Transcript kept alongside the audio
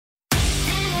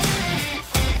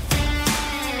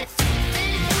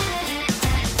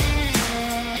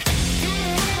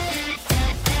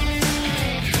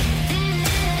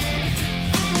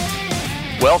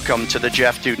Welcome to the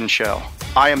Jeff Duden Show.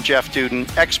 I am Jeff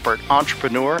Duden, expert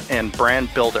entrepreneur and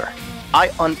brand builder.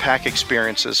 I unpack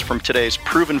experiences from today's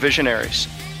proven visionaries,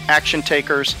 action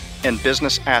takers, and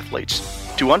business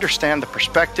athletes to understand the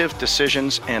perspective,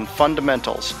 decisions, and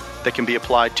fundamentals that can be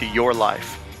applied to your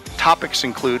life. Topics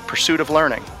include pursuit of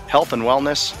learning, health and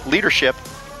wellness, leadership,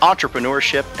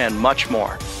 entrepreneurship, and much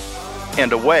more.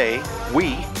 And away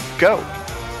we go.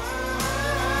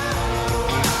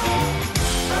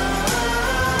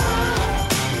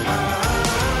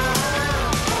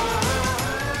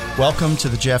 Welcome to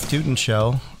the Jeff Duden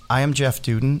Show. I am Jeff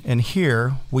Duden, and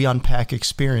here we unpack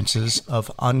experiences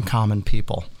of uncommon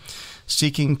people,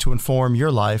 seeking to inform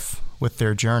your life with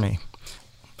their journey.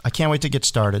 I can't wait to get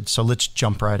started, so let's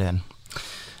jump right in.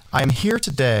 I am here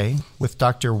today with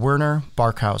Dr. Werner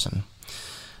Barkhuizen.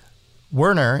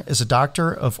 Werner is a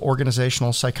doctor of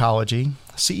organizational psychology,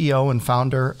 CEO and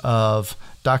founder of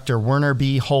Dr. Werner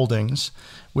B. Holdings,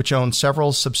 which owns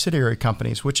several subsidiary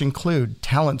companies, which include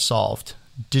TalentSolved,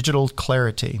 Digital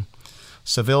Clarity,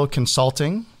 Seville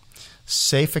Consulting,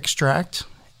 Safe Extract,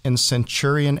 and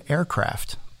Centurion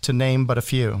Aircraft, to name but a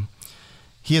few.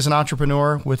 He is an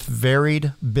entrepreneur with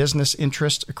varied business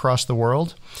interests across the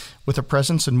world, with a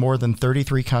presence in more than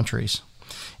 33 countries,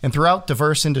 and throughout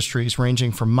diverse industries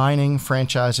ranging from mining,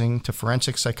 franchising, to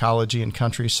forensic psychology in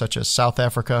countries such as South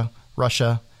Africa,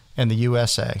 Russia, and the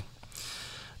USA.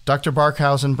 Dr.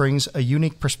 Barkhuizen brings a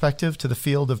unique perspective to the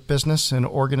field of business and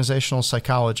organizational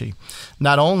psychology.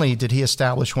 Not only did he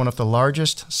establish one of the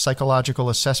largest psychological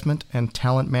assessment and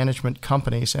talent management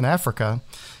companies in Africa,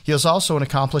 he is also an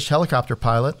accomplished helicopter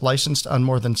pilot, licensed on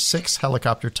more than 6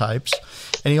 helicopter types,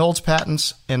 and he holds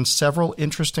patents and several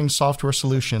interesting software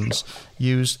solutions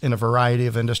used in a variety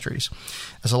of industries.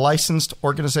 As a licensed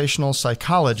organizational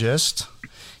psychologist,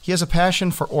 he has a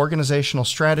passion for organizational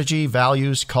strategy,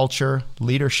 values, culture,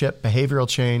 leadership, behavioral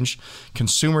change,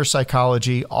 consumer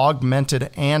psychology, augmented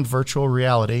and virtual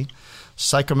reality,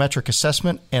 psychometric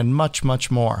assessment, and much, much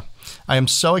more. I am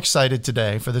so excited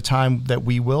today for the time that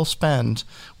we will spend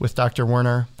with Dr.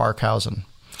 Werner Barkhuizen.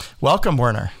 Welcome,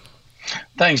 Werner.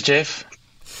 Thanks, Jeff.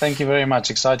 Thank you very much.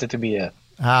 Excited to be here.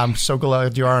 I'm so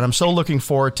glad you are, and I'm so looking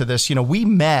forward to this. You know, we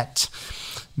met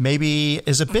maybe,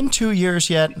 has it been 2 years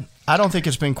yet? I don't think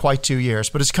it's been quite 2 years,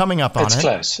 but it's coming up on it. It's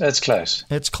close.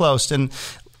 It's close. And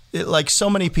like so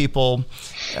many people,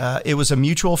 it was a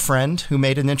mutual friend who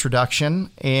made an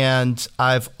introduction, and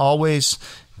I've always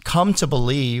come to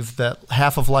believe that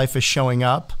half of life is showing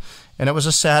up. And it was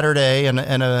a Saturday, and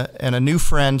a new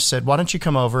friend said, "Why don't you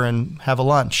come over and have a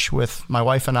lunch with my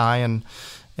wife and I and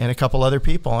a couple other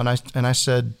people?" And I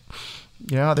said,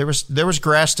 you know, there was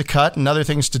grass to cut and other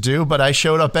things to do, but I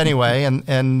showed up anyway,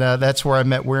 and that's where I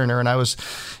met Werner, and I was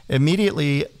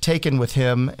immediately taken with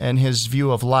him and his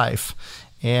view of life.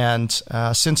 And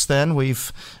since then,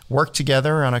 we've worked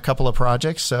together on a couple of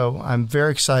projects, so I'm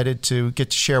very excited to get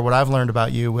to share what I've learned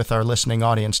about you with our listening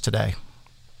audience today.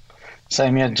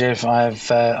 Same here, Jeff.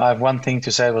 I've one thing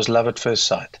to say: it was love at first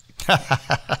sight.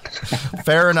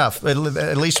 Fair enough, at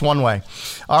least one way.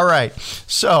 All right.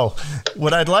 So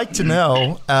what I'd like to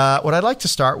know, what I'd like to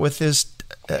start with is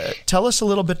tell us a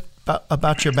little bit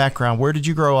about your background. Where did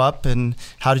you grow up and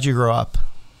how did you grow up?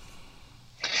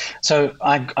 So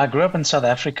I grew up in South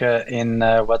Africa in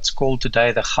what's called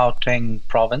today the Gauteng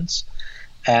province.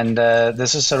 And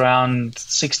this is around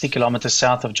 60 kilometers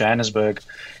south of Johannesburg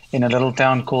in a little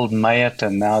town called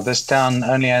Meyerton. Now, this town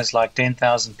only has like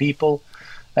 10,000 people.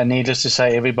 And needless to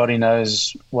say, everybody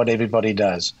knows what everybody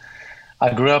does.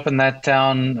 I grew up in that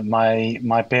town.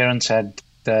 My parents had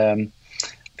their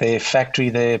factory,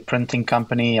 their printing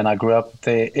company, and I grew up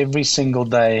there every single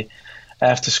day.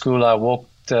 After school, I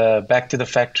walked back to the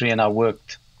factory and I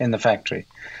worked in the factory.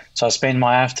 So I spent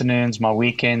my afternoons, my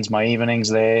weekends, my evenings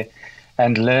there,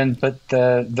 and learned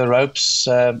the ropes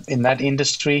in that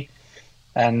industry.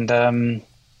 And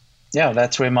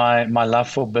that's where my love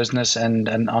for business and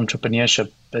entrepreneurship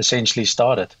essentially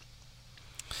started.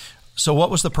 So what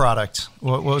was the product?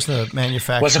 What was the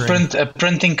manufacturing? It was a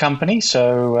printing company.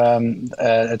 So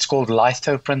it's called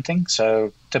litho printing.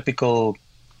 So typical,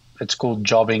 it's called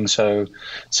jobbing. So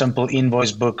simple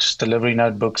invoice books, delivery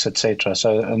notebooks, etc.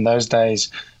 So in those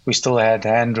days, we still had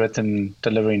handwritten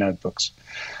delivery notebooks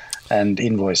and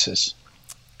invoices.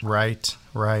 Right.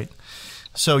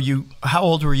 So how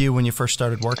old were you when you first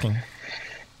started working?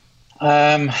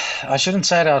 I shouldn't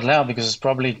say it out loud because it's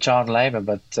probably child labor,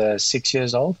 but 6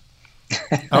 years old.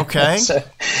 Okay.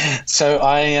 so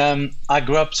I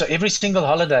grew up. So every single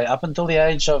holiday up until the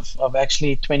age of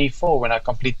actually 24, when I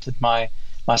completed my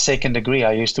second degree,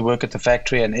 I used to work at the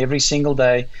factory, and every single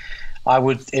day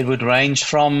it would range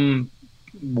from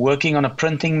working on a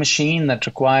printing machine that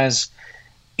requires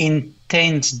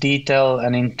intense detail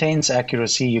and intense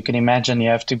accuracy. You can imagine you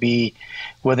have to be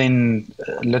within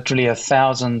literally a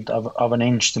thousandth of an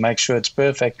inch to make sure it's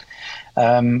perfect,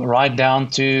 right down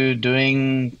to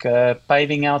doing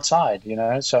paving outside,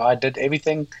 So I did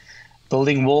everything,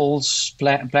 building walls,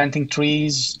 planting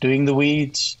trees, doing the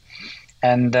weeds.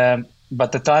 And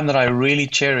but the time that I really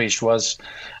cherished was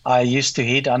I used to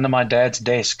hid under my dad's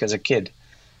desk as a kid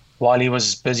while he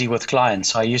was busy with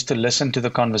clients. I used to listen to the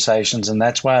conversations, and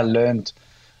that's why I learned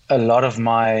a lot of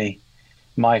my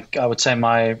I would say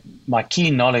my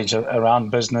key knowledge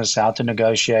around business, how to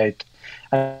negotiate,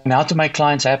 and how to make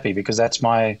clients happy, because that's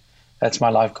my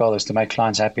life goal, is to make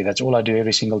clients happy. That's all I do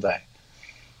every single day.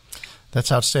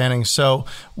 That's outstanding. So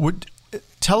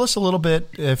tell us a little bit,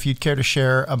 if you'd care to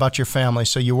share, about your family.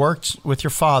 So you worked with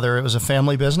your father. It was a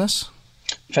family business?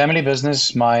 Family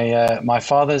business. My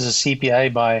father is a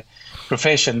CPA by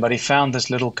profession, but he found this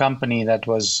little company that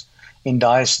was in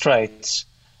dire straits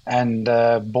and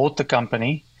bought the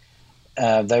company.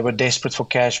 They were desperate for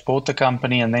cash, bought the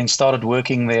company, and then started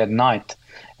working there at night.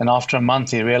 And after a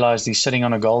month, he realized he's sitting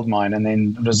on a gold mine, and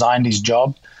then resigned his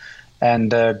job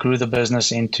and grew the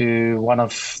business into one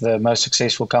of the most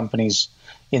successful companies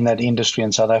in that industry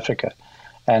in South Africa.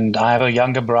 And I have a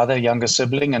younger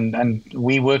sibling, and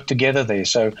we work together there.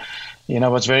 So,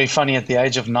 what's very funny, at the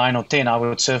age of 9 or 10, I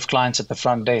would serve clients at the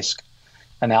front desk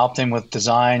and help them with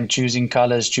design, choosing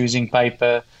colors, choosing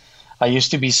paper. I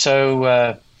used to be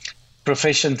so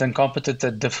proficient and competent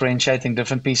at differentiating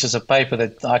different pieces of paper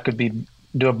that I could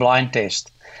do a blind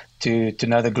test to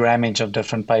know the grammage of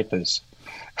different papers.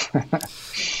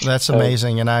 That's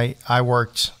amazing. And I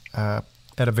worked at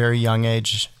a very young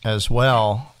age as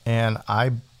well, and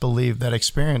I believe that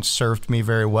experience served me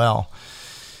very well.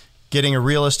 Getting a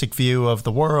realistic view of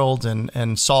the world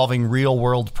and solving real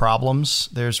world problems,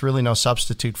 there's really no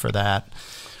substitute for that.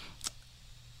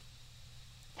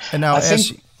 And now,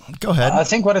 go ahead. I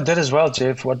think what it did as well,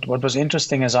 Jeff, what was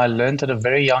interesting is I learned at a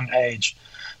very young age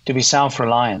to be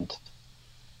self-reliant.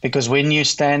 Because when you're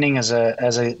standing as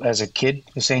a kid,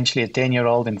 essentially a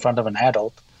 10-year-old in front of an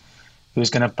adult who's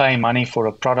going to pay money for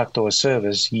a product or a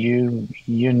service, you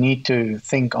need to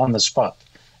think on the spot,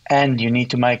 and you need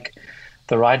to make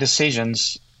the right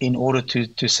decisions in order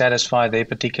to satisfy their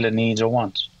particular needs or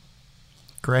wants.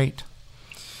 Great.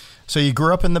 So you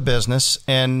grew up in the business,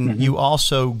 and you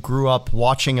also grew up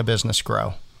watching a business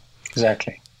grow.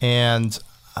 Exactly. And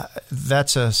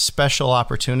that's a special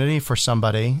opportunity for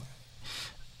somebody,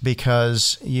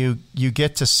 because you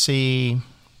get to see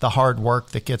the hard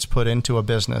work that gets put into a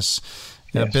business.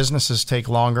 Yes. Businesses take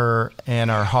longer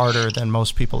and are harder than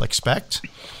most people expect.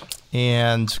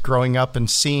 And growing up and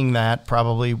seeing that,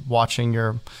 probably watching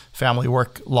your family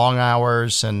work long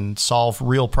hours and solve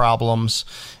real problems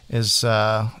is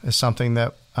something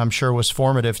that I'm sure was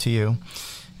formative to you.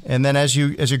 And then as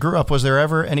you grew up, was there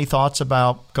ever any thoughts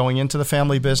about going into the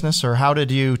family business, or how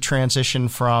did you transition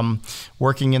from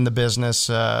working in the business?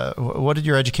 What did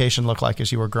your education look like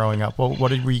as you were growing up? What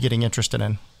were you getting interested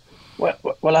in?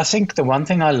 Well, I think the one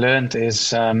thing I learned is,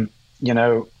 from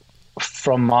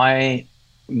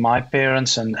my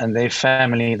parents and their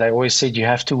family, they always said you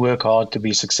have to work hard to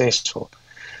be successful.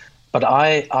 But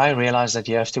I realized that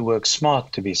you have to work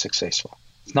smart to be successful.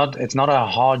 It's not how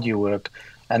hard you work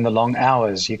and the long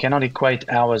hours. You cannot equate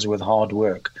hours with hard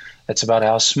work. It's about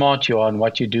how smart you are and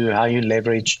what you do, how you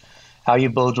leverage, how you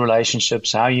build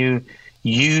relationships, how you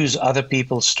use other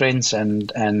people's strengths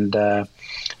and their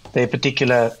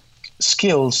particular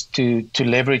skills to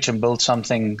leverage and build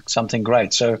something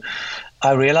great. So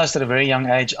I realized at a very young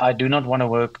age, I do not want to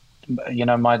work.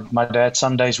 My dad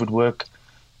some days would work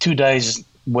 2 days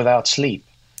without sleep.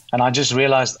 And I just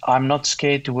realized I'm not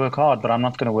scared to work hard, but I'm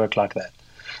not going to work like that.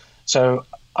 So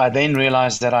I then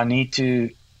realized that I need to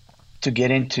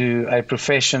get into a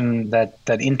profession that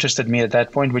interested me at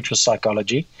that point, which was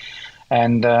psychology.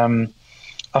 And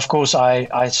of course,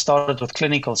 I started with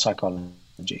clinical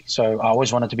psychology. So I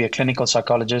always wanted to be a clinical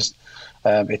psychologist.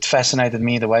 It fascinated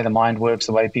me, the way the mind works,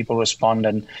 the way people respond,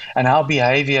 and how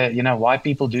behavior, why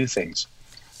people do things.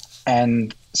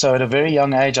 And so at a very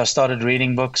young age, I started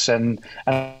reading books, and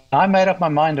I made up my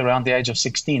mind around the age of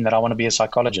 16 that I want to be a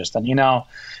psychologist. And in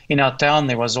our town,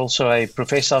 there was also a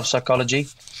professor of psychology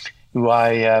who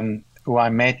I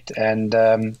met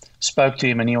and spoke to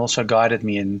him, and he also guided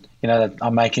me in, that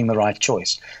I'm making the right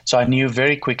choice. So I knew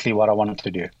very quickly what I wanted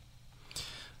to do.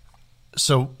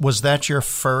 So was that your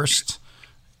first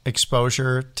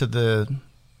exposure to the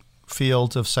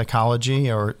field of psychology,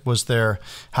 or was there,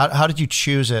 how did you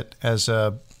choose it as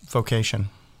a vocation?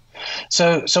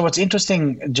 So what's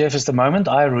interesting, Jeff, is the moment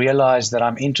I realized that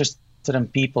I'm interested in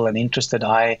people and interested,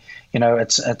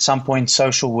 at some point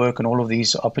social work and all of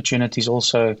these opportunities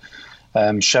also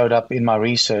showed up in my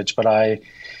research. But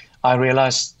I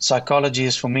realized psychology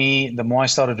is for me. The more I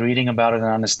started reading about it and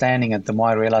understanding it, the more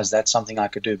I realized that's something I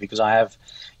could do, because I have,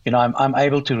 I'm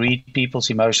able to read people's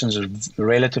emotions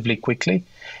relatively quickly,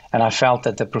 and I felt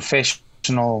that the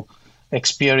professional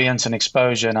experience and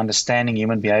exposure and understanding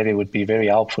human behavior would be very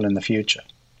helpful in the future.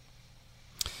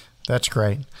 That's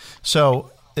great.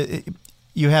 So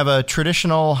you have a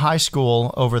traditional high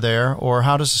school over there, or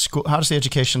how does the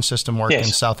education system work in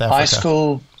South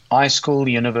Africa? High school,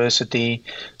 university.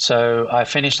 So I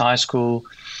finished high school.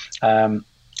 I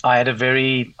had a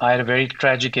very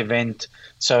tragic event.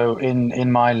 So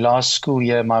in my last school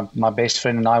year, my best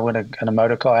friend and I were in a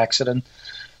motor car accident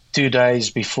 2 days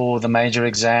before the major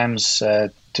exams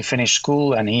to finish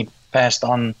school, and he passed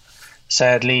on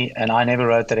sadly, and I never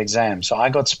wrote that exam. So I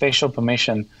got special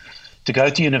permission to go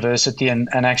to university and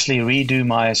actually redo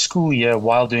my school year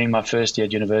while doing my first year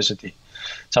at university.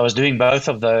 So I was doing both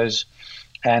of those,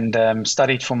 and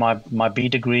studied for my B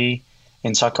degree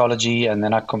in psychology, and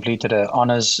then I completed an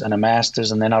honors and a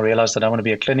master's, and then I realized that I want to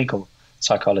be a clinical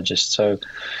psychologist. So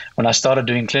when I started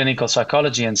doing clinical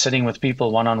psychology and sitting with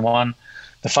people one-on-one,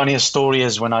 the funniest story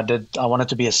is when I wanted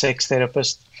to be a sex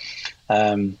therapist,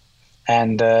 during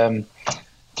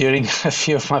a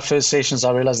few of my first sessions,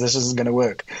 I realized this isn't going to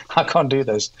work. I can't do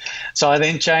this. So I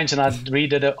then changed, and I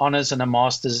redid an honors and a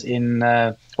master's in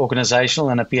organizational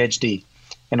and a PhD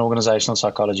in organizational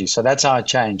psychology. So that's how I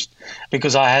changed,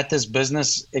 because I had this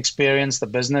business experience, the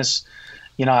business,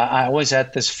 I always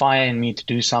had this fire in me to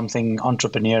do something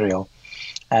entrepreneurial.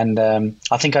 And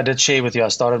I think I did share with you, I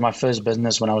started my first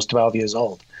business when I was 12 years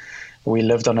old. We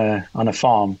lived on a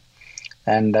farm,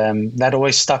 and that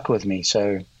always stuck with me.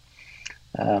 So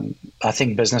I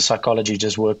think business psychology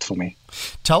just worked for me.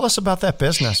 Tell us about that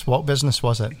business. What business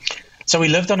was it? So we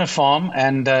lived on a farm,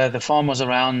 and the farm was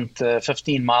around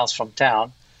 15 miles from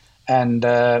town. And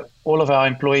all of our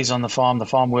employees on the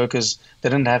farm workers, they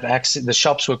didn't have access. The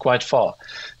shops were quite far.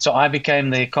 So I became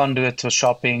the conduit for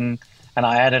shopping, and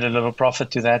I added a little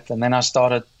profit to that. And then I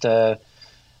started, they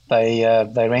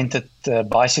rented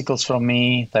bicycles from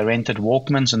me. They rented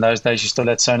Walkmans. In those days, you still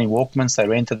had Sony Walkmans. They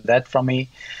rented that from me.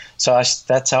 So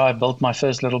that's how I built my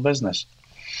first little business,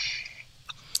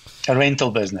 a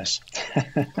rental business.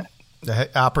 The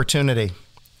opportunity.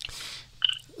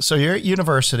 So you're at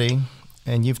university,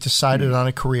 and you've decided on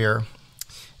a career.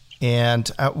 And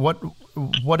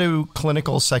what do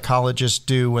clinical psychologists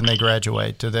do when they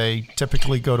graduate? Do they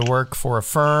typically go to work for a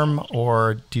firm,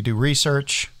 or do you do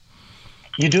research?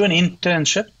 You do an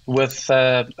internship with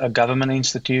a government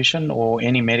institution or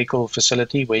any medical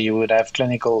facility where you would have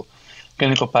clinical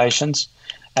patients.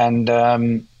 And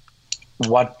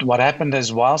what happened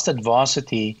is, whilst at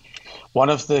varsity,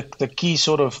 one of the key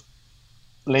sort of,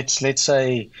 let's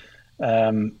say,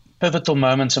 pivotal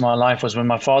moments in my life was when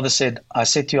my father said, I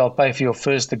said to you, I'll pay for your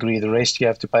first degree, the rest you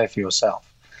have to pay for yourself.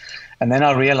 And then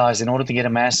I realized, in order to get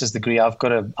a master's degree, I've got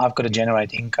to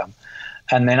generate income.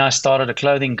 And then I started a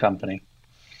clothing company,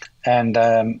 and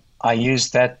I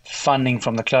used that funding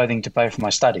from the clothing to pay for my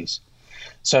studies.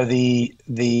 So the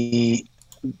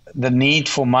need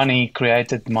for money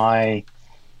created my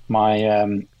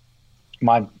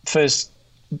first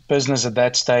business at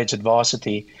that stage at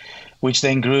varsity, which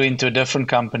then grew into a different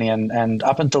company. And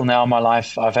up until now in my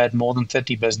life, I've had more than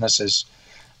 30 businesses,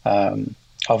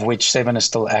 of which 7 are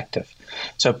still active.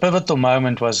 So a pivotal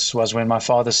moment was when my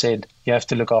father said, you have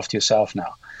to look after yourself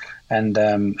now. And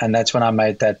that's when I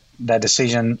made that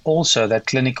decision. Also, that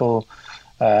clinical,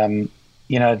 I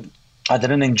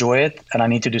didn't enjoy it, and I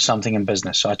need to do something in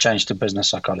business. So I changed to business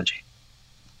psychology.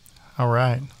 All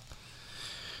right.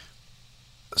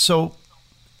 So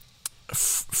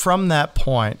from that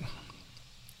point,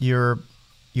 you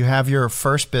have your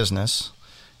first business,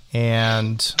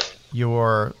 and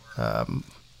you're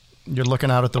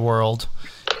looking out at the world.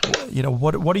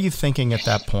 What are you thinking at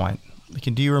that point?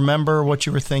 Do you remember what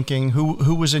you were thinking?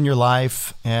 Who was in your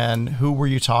life, and who were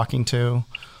you talking to?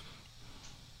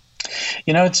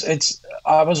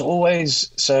 I've always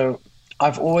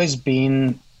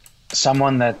been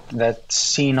someone that's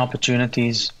seen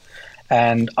opportunities,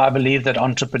 and I believe that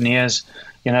entrepreneurs,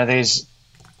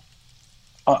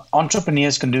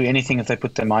 entrepreneurs can do anything if they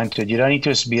put their mind to it. You don't need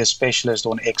to be a specialist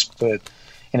or an expert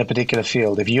in a particular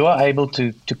field. If you are able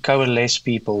to coalesce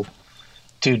people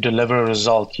to deliver a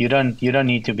result, you don't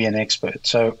need to be an expert.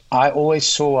 So I always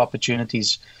saw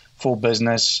opportunities for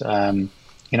business.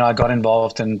 I got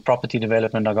involved in property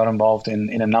development. I got involved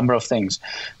in a number of things.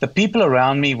 The people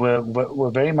around me were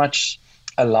very much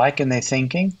alike in their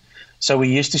thinking. So we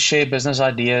used to share business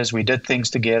ideas. We did things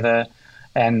together.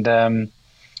 And,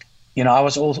 I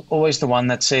was always the one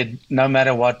that said, no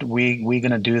matter what, we're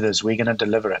going to do this. We're going to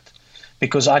deliver it.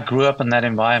 Because I grew up in that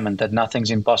environment that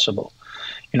nothing's impossible.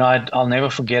 I'll never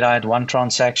forget, I had one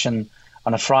transaction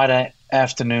on a Friday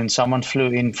afternoon. Someone flew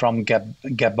in from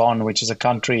Gabon, which is a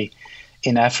country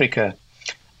in Africa.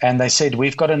 And they said,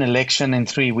 we've got an election in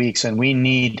 3 weeks and we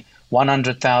need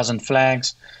 100,000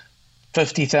 flags,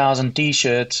 50,000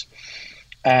 T-shirts,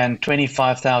 and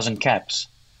 25,000 caps.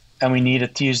 And we need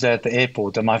it Tuesday at the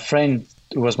airport. And my friend,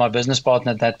 who was my business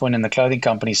partner at that point in the clothing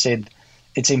company, said,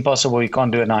 it's impossible, we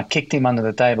can't do it. And I kicked him under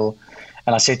the table.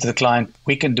 And I said to the client,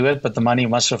 we can do it, but the money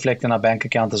must reflect in our bank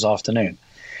account this afternoon,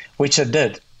 which it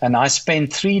did. And I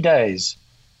spent 3 days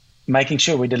making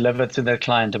sure we delivered to the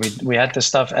client. And we had the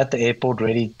stuff at the airport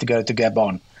ready to go to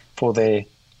Gabon for the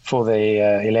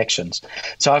elections.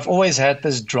 So I've always had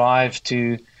this drive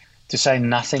to say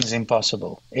nothing's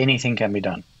impossible. Anything can be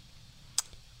done.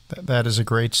 That is a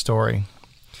great story.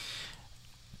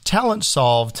 Talent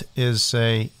Solved is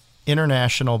a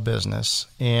international business,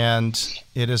 and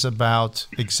it is about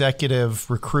executive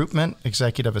recruitment,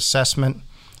 executive assessment,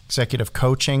 executive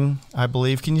coaching, I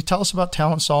believe. Can you tell us about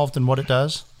Talent Solved and what it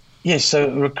does? Yes, so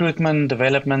recruitment,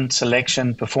 development,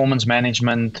 selection, performance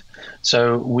management.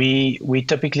 So we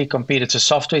typically compete. It's a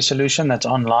software solution that's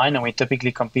online, and we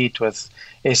typically compete with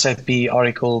SAP,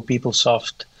 Oracle,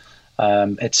 PeopleSoft,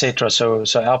 etc. So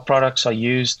our products are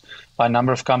used by a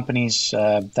number of companies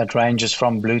that ranges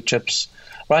from blue chips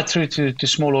right through to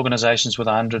small organizations with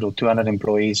 100 or 200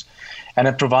 employees. And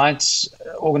it provides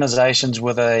organizations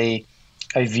with a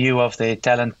view of their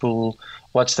talent pool.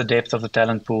 What's the depth of the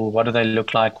talent pool? What do they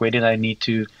look like? Where do they need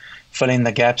to fill in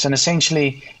the gaps? And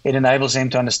essentially, it enables them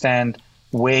to understand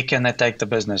where can they take the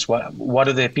business? What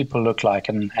do their people look like?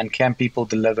 And can people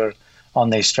deliver on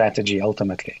their strategy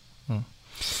ultimately?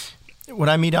 When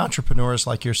I meet entrepreneurs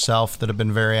like yourself that have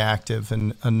been very active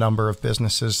in a number of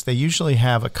businesses, they usually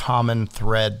have a common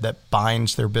thread that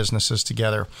binds their businesses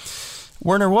together.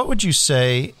 Werner, what would you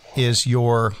say is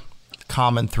your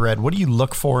common thread? What do you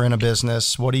look for in a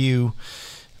business? What do you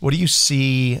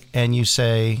see and you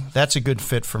say, that's a good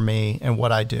fit for me and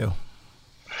what I do?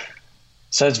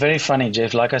 So it's very funny,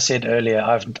 Jeff. Like I said earlier,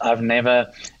 I've never,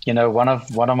 one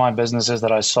of my businesses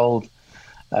that I sold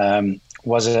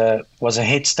was a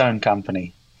headstone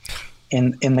company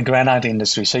in the granite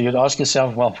industry. So you'd ask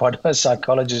yourself, well, what does a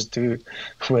psychologist do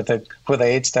with a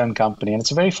headstone company? And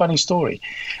it's a very funny story.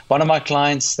 One of my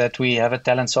clients that we have at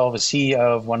Talent Solve, a CEO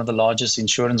of one of the largest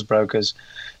insurance brokers,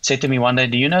 said to me one day,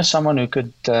 do you know someone who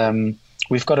could,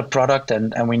 we've got a product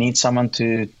and we need someone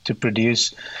to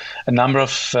produce a number of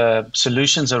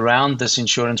solutions around this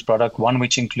insurance product, one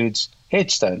which includes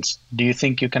headstones. Do you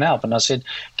think you can help? And I said,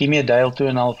 give me a day or two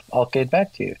and I'll get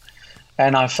back to you.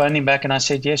 And I phoned him back and I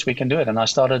said, yes, we can do it. And I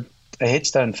started a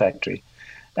headstone factory.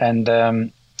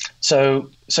 And so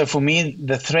for me,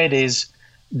 the thread is,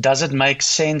 does it make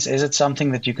sense? Is it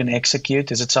something that you can execute?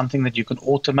 Is it something that you can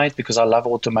automate? Because I love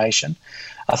automation.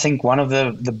 I think one of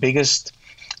the biggest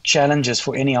challenges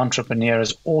for any entrepreneur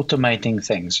is automating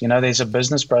things. There's a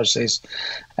business process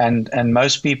and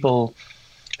most people,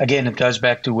 again, it goes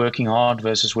back to working hard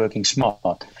versus working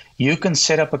smart. You can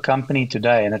set up a company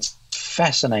today, and it's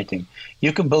fascinating.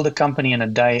 You can build a company in a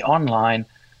day online,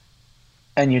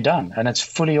 and you're done. And it's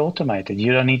fully automated.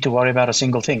 You don't need to worry about a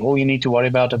single thing. All you need to worry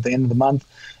about at the end of the month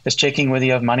is checking whether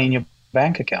you have money in your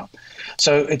bank account.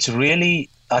 So it's really,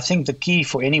 I think the key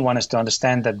for anyone is to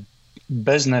understand that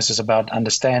business is about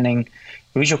understanding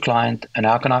who's your client and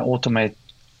how can I automate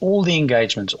all the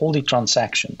engagements, all the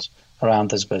transactions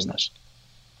around this business.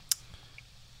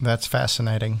 That's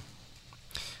fascinating.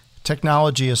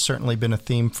 Technology has certainly been a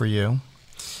theme for you.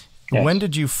 Yes. When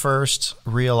did you first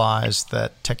realize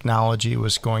that technology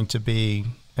was going to be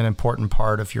an important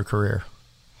part of your career?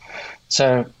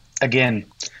 So again,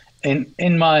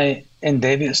 in my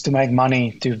endeavors to make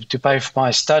money to pay for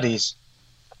my studies,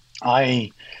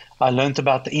 I learned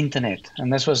about the internet,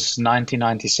 and this was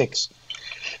 1996.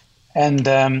 And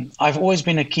I've always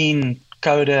been a keen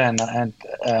coder,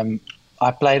 and I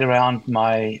played around.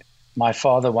 My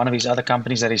father, one of his other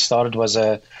companies that he started was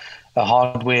a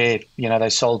hardware, they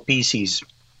sold PCs.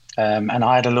 And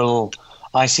I had a little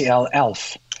ICL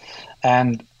Elf.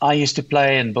 And I used to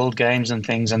play and build games and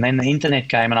things. And then the internet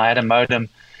came and I had a modem,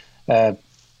 a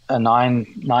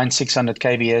 9600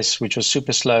 kbs, which was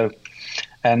super slow.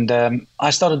 And I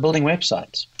started building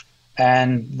websites.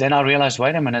 And then I realized,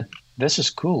 wait a minute, this is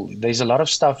cool. There's a lot of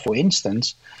stuff. For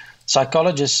instance,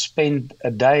 Psychologists spend a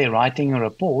day writing a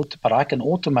report, but I can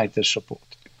automate this report.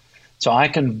 So I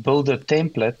can build a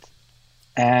template,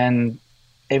 and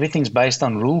everything's based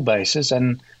on rule basis,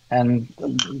 and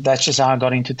that's just how I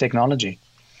got into technology.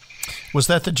 Was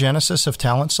that the genesis of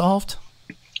Talent Solved?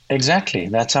 Exactly.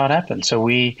 That's how it happened. So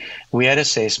we had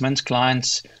assessments.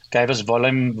 Clients gave us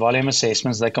volume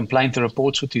assessments. They complained the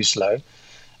reports were too slow.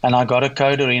 And I got a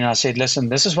coder in and I said, listen,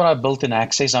 this is what I built in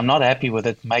Access. I'm not happy with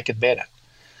it. Make it better.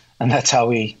 And that's how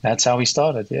we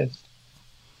started, yes.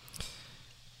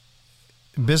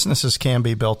 Businesses can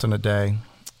be built in a day.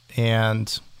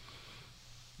 And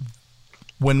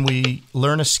when we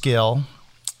learn a skill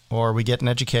or we get an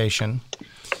education,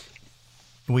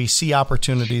 we see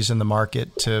opportunities in the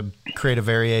market to create a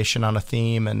variation on a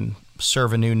theme and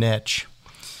serve a new niche.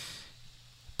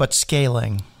 But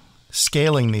scaling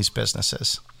these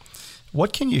businesses,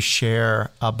 what can you share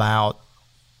about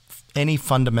any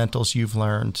fundamentals you've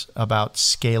learned about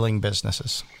scaling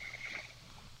businesses?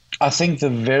 I think the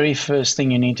very first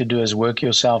thing you need to do is work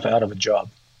yourself out of a job.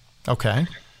 Okay.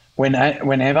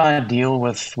 Whenever I deal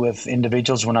with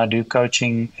individuals, when I do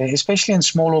coaching, especially in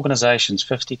small organizations,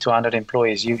 50 to 100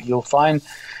 employees, you'll find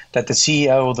that the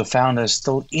CEO or the founder is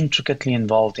still intricately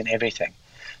involved in everything.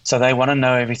 So they want to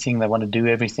know everything, they want to do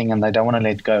everything, and they don't want to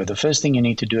let go. The first thing you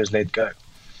need to do is let go.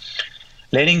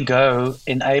 Letting go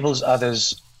enables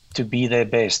others to be their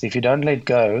best. If you don't let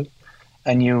go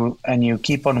and you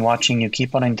keep on watching, you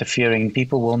keep on interfering,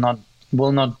 people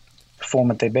will not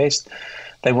perform at their best.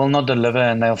 They will not deliver,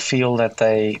 and they'll feel that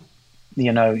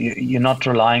you're not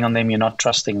relying on them, you're not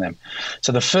trusting them.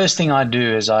 So the first thing I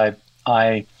do is I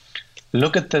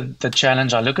look at the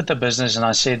challenge, I look at the business, and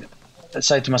I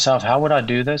say to myself, how would I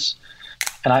do this?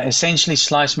 And I essentially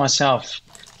slice myself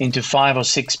into 5 or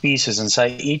 6 pieces and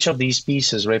say each of these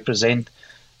pieces represent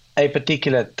a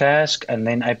particular task and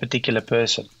then a particular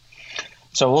person.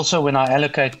 So also when I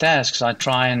allocate tasks, I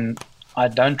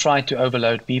don't try to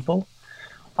overload people.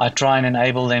 I try and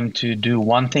enable them to do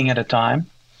one thing at a time,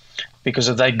 because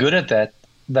if they're good at that,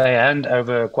 they hand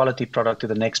over a quality product to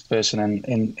the next person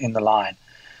in the line.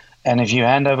 And if you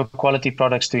hand over quality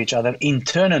products to each other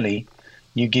internally,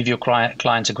 you give your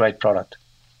clients a great product.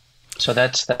 So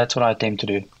that's what I attempt to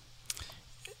do.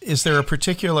 Is there a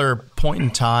particular point in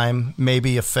time,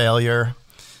 maybe a failure,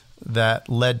 that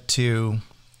led to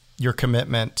your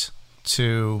commitment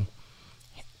to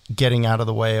getting out of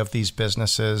the way of these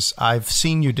businesses? I've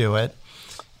seen you do it,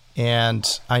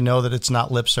 and I know that it's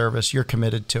not lip service. You're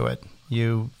committed to it.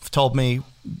 You've told me,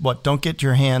 don't get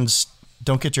your hands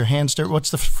dirty.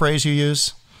 What's the phrase you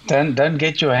use? Don't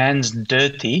get your hands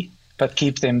dirty, but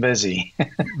keep them busy.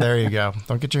 There you go.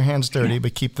 Don't get your hands dirty,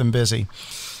 but keep them busy.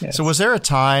 Yes. So was there a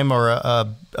time or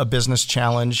a business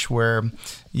challenge where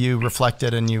you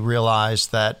reflected and you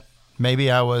realized that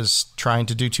maybe I was trying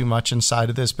to do too much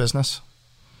inside of this business?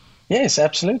 Yes,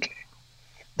 absolutely.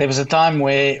 There was a time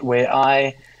where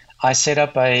I set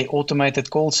up a automated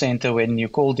call center. When you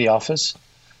called the office,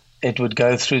 it would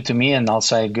go through to me, and I'll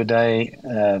say, good day,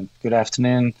 good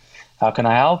afternoon, how can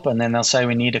I help? And then they'll say,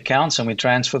 we need accounts, and we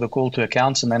transfer the call to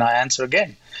accounts, and then I answer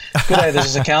again. Good day, this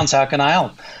is accounts, how can I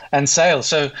help? And sales.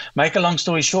 So make a long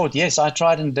story short, yes, I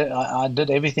tried and I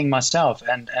did everything myself.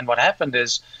 And what happened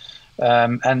is,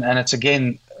 and it's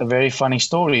again a very funny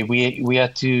story, we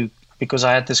had to, because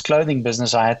I had this clothing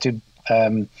business, I had to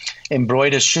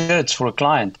embroider shirts for a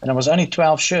client. And it was only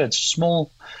 12 shirts, small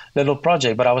little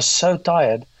project, but I was so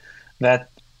tired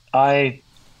that I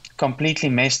completely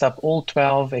messed up all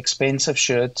 12 expensive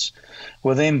shirts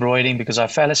with the embroidering because I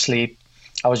fell asleep.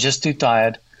 I was just too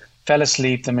tired, fell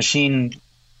asleep. The machine,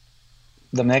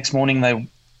 the next morning,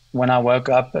 when I woke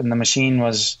up and the machine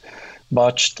was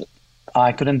botched,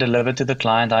 I couldn't deliver to the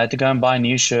client. I had to go and buy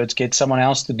new shirts, get someone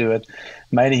else to do it.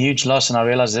 Made a huge loss, and I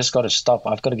realized this got to stop.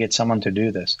 I've got to get someone to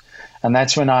do this. And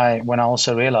that's when I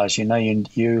also realized,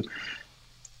 you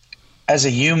as a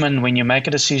human, when you make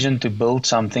a decision to build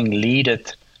something, lead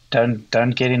it.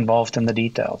 Don't get involved in the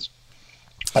details,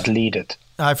 but lead it.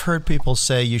 I've heard people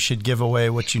say you should give away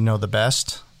what you know the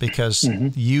best, because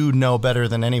you know better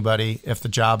than anybody if the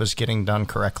job is getting done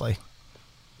correctly.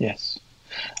 Yes.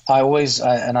 I always,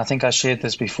 and I think I shared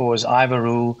this before, is I have a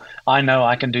rule. I know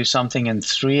I can do something in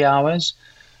 3 hours,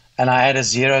 and I add a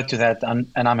 0 to that, and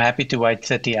I'm happy to wait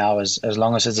 30 hours as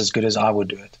long as it's as good as I would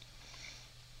do it.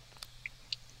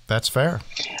 That's fair.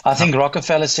 I think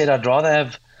Rockefeller said, I'd rather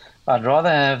have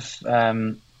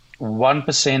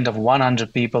 1% of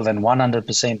 100 people than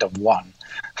 100% of one.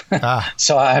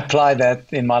 So I apply that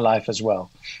in my life as well.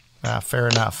 Fair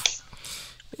enough.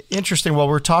 Interesting. Well,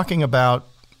 we're talking about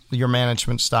your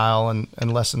management style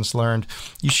and lessons learned.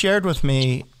 You shared with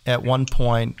me at one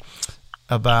point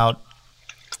about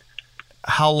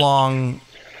how long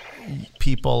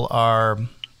people are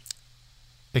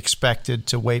expected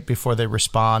to wait before they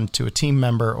respond to a team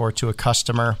member or to a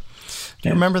customer. Do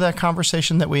you remember that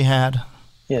conversation that we had?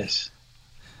 Yes.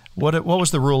 What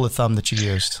was the rule of thumb that you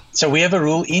used? So we have a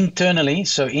rule internally.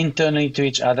 So internally to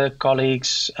each other,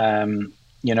 colleagues,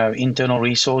 internal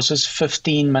resources,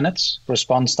 15 minutes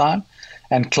response time,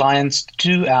 and clients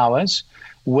 2 hours,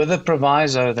 with a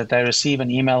proviso that they receive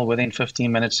an email within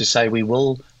 15 minutes to say we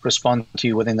will respond to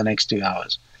you within the next 2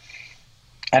 hours.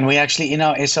 And we actually, in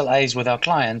our SLAs with our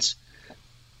clients,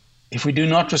 if we do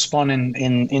not respond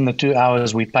in the 2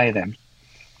 hours, we pay them.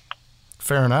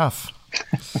 Fair enough.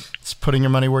 It's putting your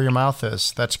money where your mouth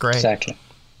is. That's great. Exactly.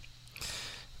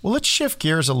 Well, let's shift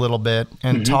gears a little bit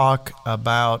and talk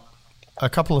about a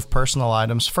couple of personal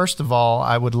items. First of all,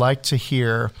 I would like to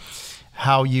hear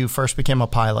how you first became a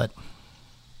pilot.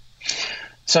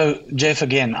 So, Jeff,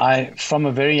 again, from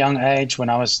a very young age, when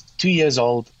I was 2 years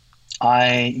old,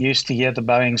 I used to hear the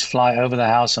Boeings fly over the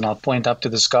house, and I'd point up to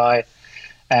the sky,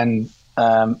 and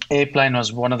airplane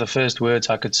was one of the first words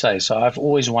I could say. So I've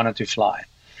always wanted to fly.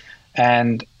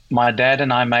 And my dad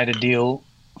and I made a deal.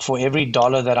 For every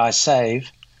dollar that I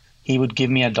save, he would give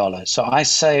me $1. So I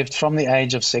saved from the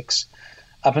age of 6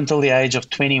 up until the age of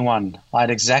 21. I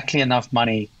had exactly enough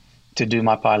money to do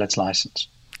my pilot's license.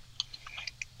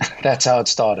 That's how it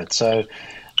started. So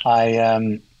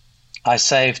I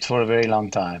saved for a very long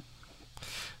time.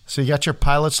 So you got your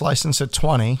pilot's license at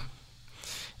 20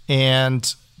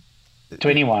 and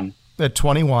 21. At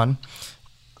 21.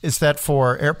 Is that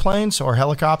for airplanes or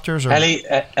helicopters? Or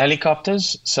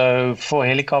helicopters. So for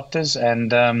helicopters,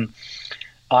 and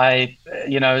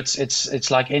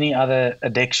it's like any other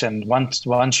addiction. Once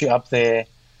you're up there,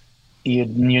 you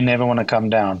never want to come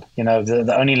down.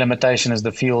 The only limitation is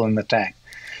the fuel in the tank.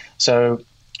 So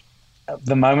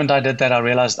the moment I did that, I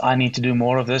realized I need to do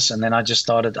more of this, and then I just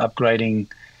started upgrading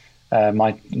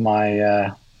my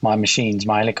machines,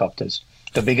 my helicopters.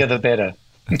 The bigger, the better.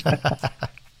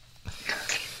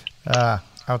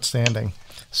 Outstanding.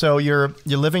 So you're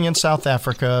living in South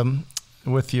Africa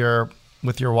with your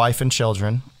wife and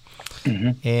children,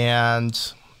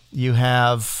 and you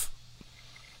have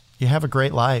a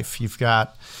great life. You've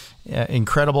got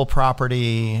incredible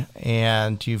property,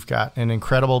 and you've got an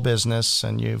incredible business,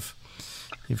 and you've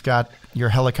got your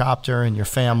helicopter and your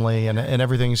family, and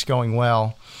everything's going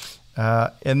well.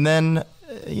 And then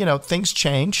things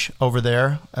change over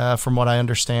there, from what I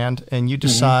understand, and you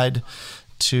decide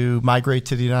to migrate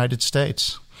to the United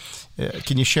States.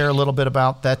 Can you share a little bit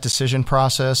about that decision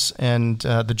process and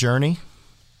the journey?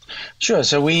 Sure.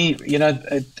 So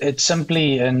it's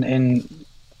simply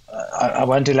I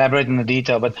won't elaborate on the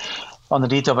detail, but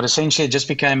essentially it just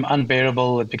became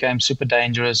unbearable. It became super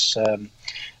dangerous.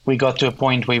 We got to a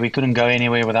point where we couldn't go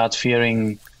anywhere without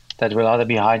fearing that we'll either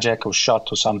be hijacked or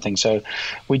shot or something. So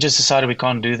we just decided we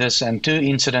can't do this. And 2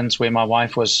 incidents where my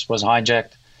wife was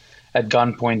hijacked at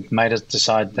gunpoint made us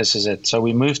decide this is it. So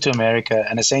we moved to America,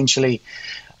 and essentially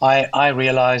I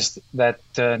realized that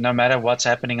no matter what's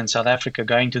happening in South Africa,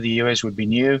 going to the US would be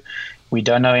new. We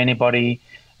don't know anybody.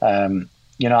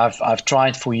 I've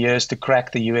tried for years to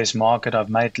crack the US market. I've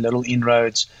made little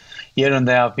inroads. Here and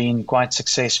there I've been quite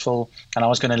successful, and I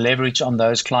was going to leverage on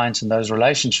those clients and those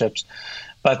relationships.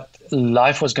 But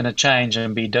life was going to change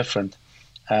and be different.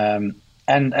 And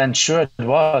sure it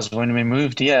was. When we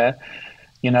moved here,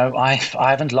 I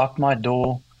haven't locked my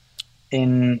door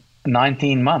in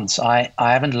 19 months. I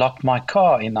haven't locked my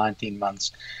car in 19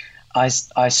 months. I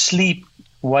sleep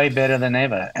way better than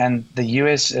ever. And the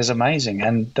US is amazing.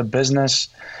 And the business,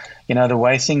 the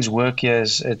way things work here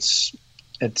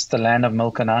it's the land of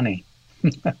milk and honey.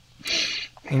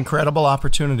 Incredible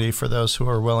opportunity for those who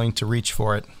are willing to reach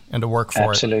for it and to work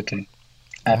for it.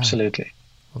 Absolutely.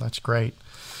 Well, that's great.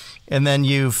 And then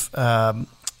you've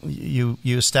you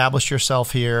established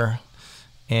yourself here,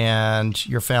 and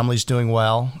your family's doing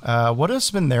well. What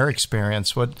has been their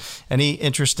experience? Any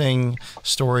interesting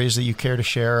stories that you care to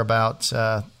share about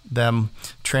them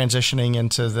transitioning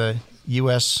into the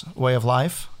U.S. way of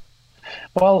life?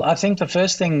 Well, I think the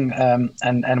first thing,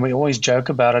 and we always joke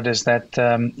about it, is that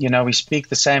we speak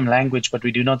the same language, but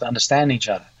we do not understand each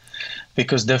other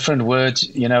because different words.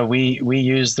 We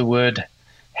use the word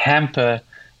hamper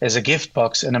as a gift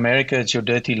box. In America, it's your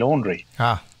dirty laundry.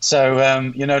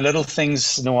 So little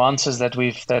things, nuances that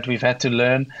we've had to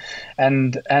learn,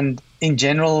 and in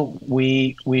general,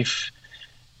 I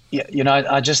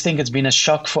just think it's been a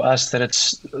shock for us that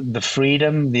it's the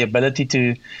freedom, the ability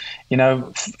to,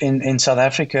 in South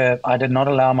Africa, I did not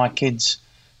allow my kids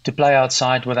to play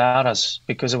outside without us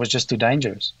because it was just too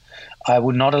dangerous. I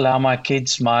would not allow my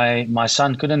kids. My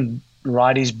son couldn't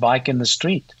ride his bike in the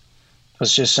street. It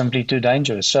was just simply too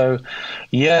dangerous. So,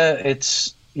 yeah,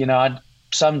 it's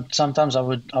sometimes I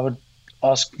would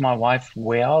ask my wife,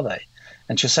 where are they?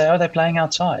 And she'll say, oh, they're playing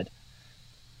outside.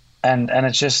 And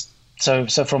it's just so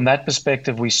from that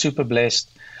perspective, we're super blessed,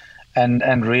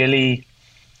 and really,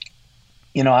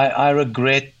 I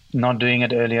regret not doing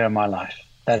it earlier in my life.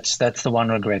 That's the one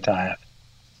regret I have.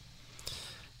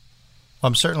 Well,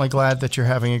 I'm certainly glad that you're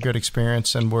having a good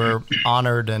experience, and we're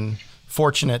honored and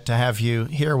fortunate to have you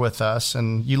here with us.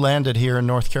 And you landed here in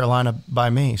North Carolina by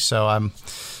me, so I'm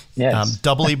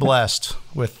doubly blessed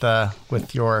with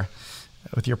your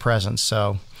presence.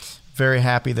 So very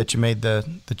happy that you made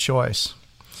the choice.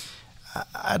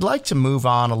 I'd like to move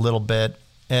on a little bit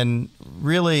and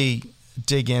really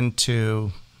dig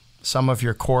into some of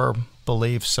your core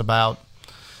beliefs about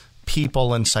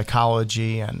people and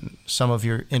psychology and some of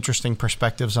your interesting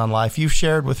perspectives on life. You've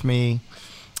shared with me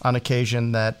on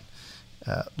occasion that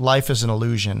life is an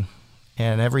illusion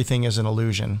and everything is an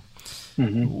illusion.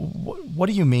 Mm-hmm. What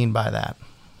do you mean by that?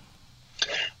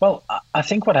 Well, I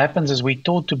think what happens is we're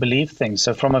taught to believe things.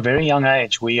 So from a very young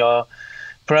age, we are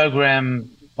programmed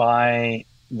by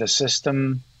the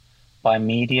system, by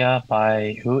media,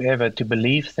 by whoever to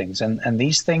believe things. And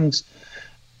these things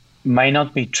may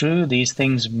not be true. These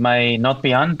things may not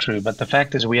be untrue. But the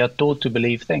fact is we are taught to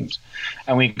believe things.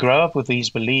 And we grow up with these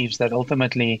beliefs that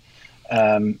ultimately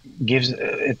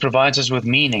provides us with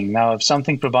meaning. Now, if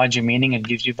something provides you meaning, it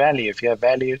gives you value. If you have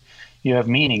value, you have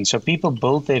meaning. So people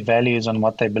build their values on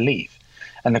what they believe.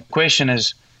 And the question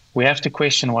is, we have to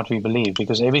question what we believe,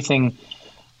 because everything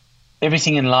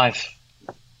in life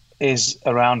is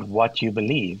around what you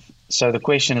believe. So the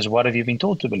question is, what have you been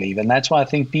taught to believe? And that's why I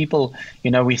think people,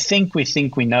 we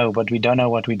think we know, but we don't know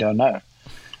what we don't know.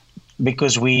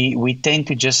 Because we tend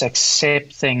to just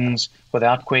accept things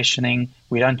without questioning.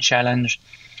 We don't challenge.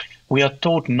 We are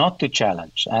taught not to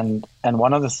challenge. And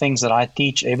one of the things that I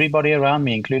teach everybody around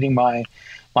me, including my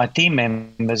team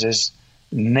members, is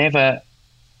never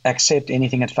accept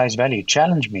anything at face value.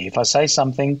 Challenge me. If I say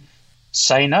something,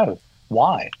 say no.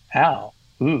 Why? How?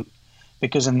 Who?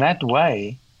 Because in that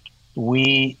way,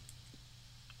 we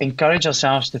encourage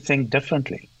ourselves to think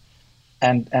differently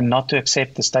and not to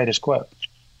accept the status quo.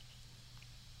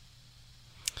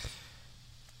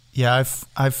 Yeah,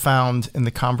 I've found in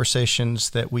the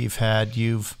conversations that we've had,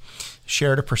 you've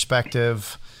shared a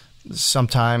perspective.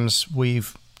 Sometimes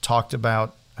we've talked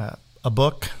about a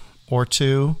book or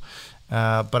two,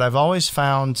 but I've always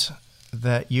found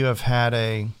that you have had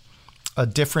a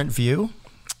different view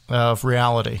of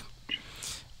reality.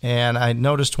 And I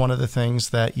noticed one of the things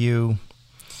that you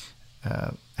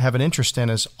have an interest in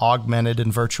is augmented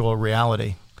and virtual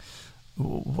reality.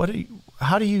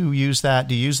 How do you use that?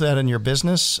 Do you use that in your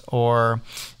business, or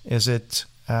is it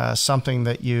something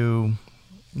that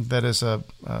is a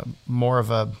more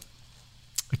of a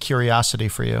curiosity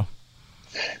for you?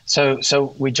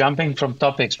 So we're jumping from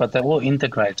topics, but they will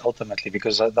integrate ultimately,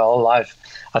 because the whole life,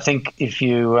 I think, if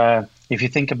you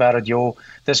think about it,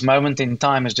 this moment in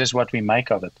time is just what we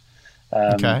make of it.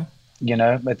 Okay.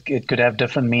 It could have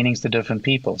different meanings to different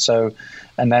people. So,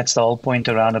 and that's the whole point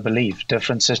around a belief.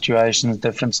 Different situations,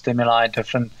 different stimuli,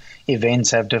 different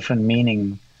events have different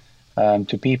meaning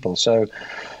to people. So,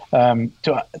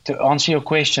 to answer your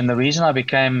question, the reason I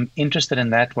became interested in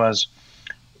that was,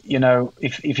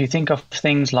 if you think of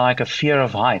things like a fear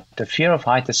of height, the fear of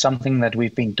height is something that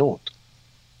we've been taught.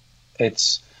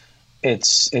 It's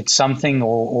something,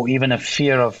 or even a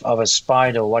fear of a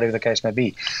spider, or whatever the case may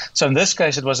be. So in this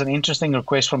case, it was an interesting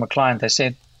request from a client. They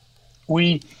said,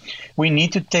 we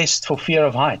need to test for fear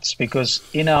of heights, because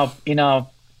in our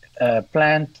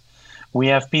plant, we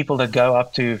have people that go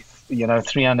up to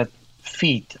 300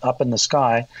 feet up in the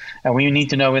sky, and we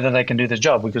need to know whether they can do the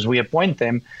job, because we appoint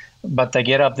them, but they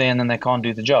get up there and then they can't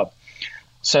do the job.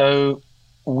 So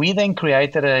we then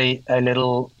created a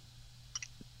little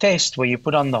test where you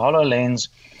put on the HoloLens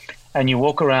and you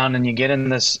walk around and you get in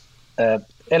this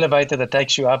elevator that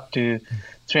takes you up to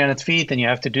 300 feet, and you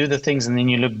have to do the things, and then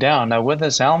you look down. Now with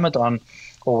this helmet on,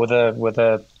 or with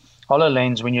a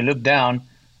HoloLens, when you look down,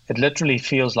 it literally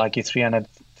feels like you're 300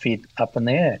 feet up in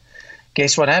the air.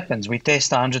 Guess what happens? We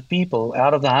test 100 people.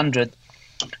 Out of the 100,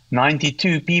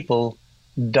 92 people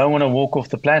don't want to walk off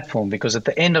the platform, because at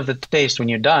the end of the test, when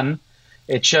you're done,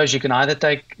 it shows you can either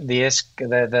take the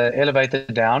elevator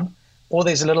down, or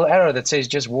there's a little arrow that says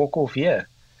just walk off here.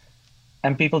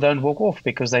 And people don't walk off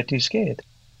because they're too scared,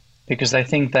 because they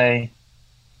think they're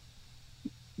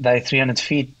 300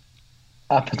 feet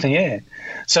up in the air.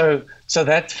 So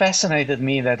that fascinated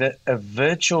me, that a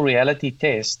virtual reality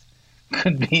test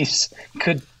could be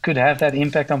could have that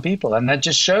impact on people, and that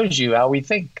just shows you how we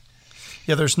think.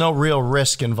 Yeah, there's no real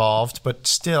risk involved, but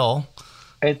still,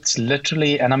 it's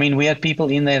literally. And I mean, we had people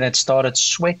in there that started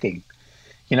sweating.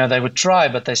 They would try,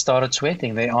 but they started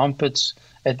sweating. Their armpits.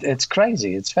 It's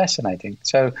crazy. It's fascinating.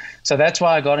 So that's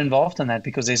why I got involved in that,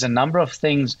 because there's a number of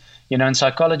things. In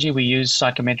psychology, we use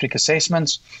psychometric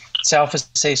assessments,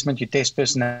 self-assessment. You test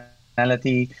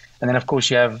personality, and then of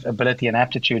course you have ability and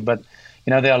aptitude. But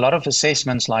there are a lot of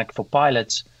assessments, like for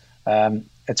pilots.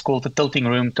 It's called the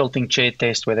tilting chair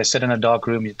test, where they sit in a dark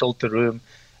room, you tilt the room,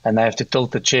 and they have to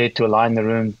tilt the chair to align the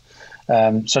room.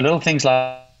 So little things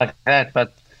like that.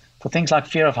 But for things like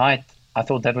fear of height, I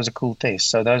thought that was a cool test.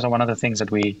 So those are one of the things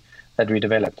that we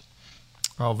developed.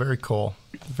 Oh, very cool.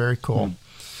 Very cool.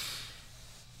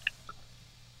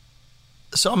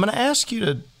 So I'm going to ask you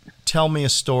to tell me a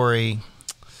story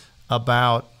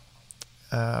about,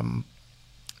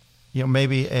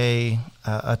 maybe a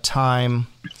time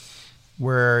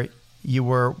where you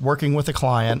were working with a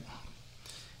client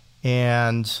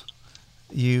and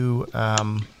you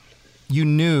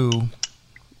knew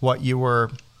what you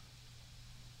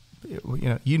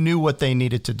knew what they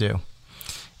needed to do,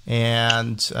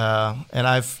 and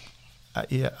I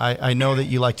know that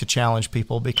you like to challenge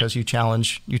people, because you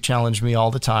challenge me all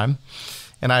the time,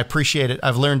 and I appreciate it.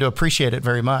 I've learned to appreciate it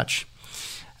very much.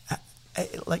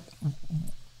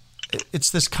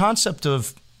 It's this concept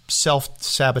of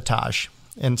self-sabotage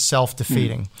and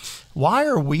self-defeating. Why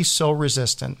are we so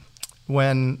resistant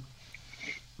when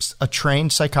a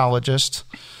trained psychologist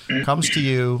comes to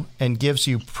you and gives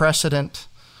you precedent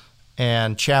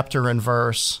and chapter and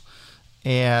verse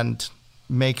and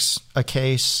makes a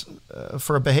case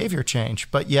for a behavior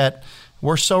change, but yet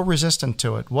we're so resistant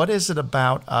to it? What is it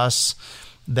about us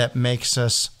that makes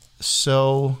us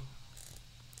so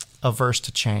averse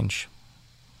to change?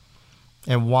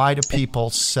 And why do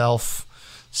people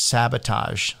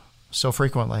self-sabotage so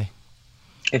frequently?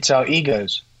 It's our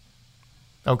egos.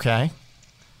 Okay.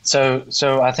 So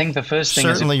I think the first thing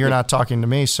Certainly you're not talking to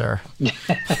me, sir.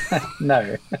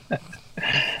 No.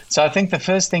 So I think the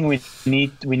first thing we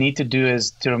need to do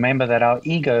is to remember that our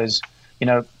egos,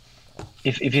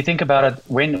 if you think about it,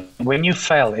 when you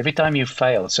fail, every time you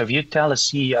fail, so if you tell a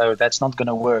CEO that's not going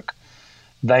to work,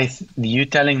 you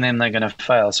telling them they're going to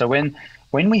fail. So when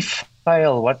we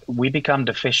fail, we become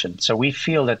deficient. So we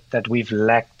feel that we've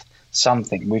lacked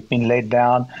something. We've been let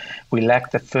down. We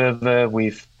lack the fervor.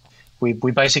 We're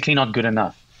basically not good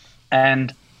enough.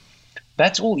 And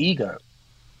that's all ego.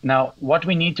 Now, what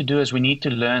we need to do is we need to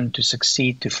learn to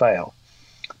succeed to fail.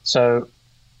 So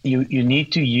you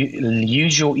need to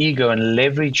use your ego and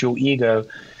leverage your ego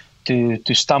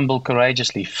to stumble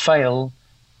courageously. Fail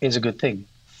is a good thing.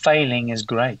 Failing is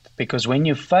great, because when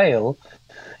you fail,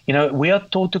 we are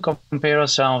taught to compare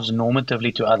ourselves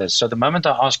normatively to others. So the moment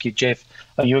I ask you, Jeff,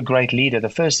 are you a great leader? The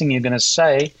first thing you're going to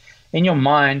say in your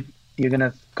mind, you're going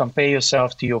to compare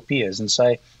yourself to your peers and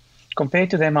say, compared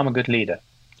to them, I'm a good leader.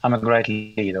 I'm a great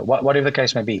leader, whatever the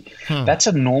case may be. That's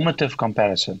a normative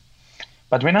comparison.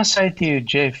 But when I say to you,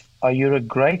 Jeff, are you a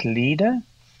great leader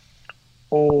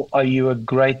or are you a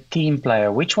great team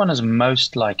player? Which one is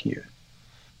most like you?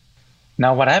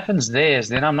 Now, what happens there is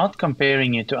then I'm not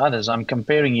comparing you to others. I'm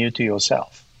comparing you to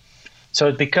yourself. So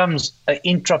it becomes an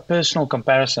intrapersonal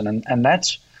comparison. And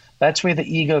that's where the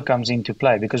ego comes into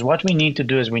play. Because what we need to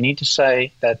do is we need to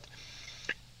say that,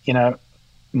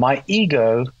 my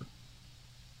ego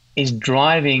is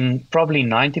driving probably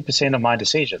 90% of my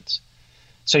decisions.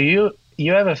 So you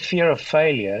have a fear of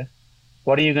failure.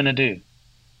 What are you going to do?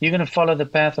 You're going to follow the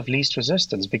path of least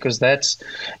resistance, because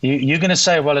you're going to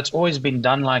say, well, it's always been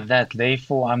done like that,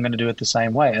 therefore I'm going to do it the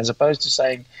same way, as opposed to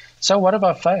saying, so what if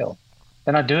I fail?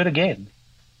 Then I do it again.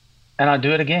 And I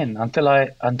do it again until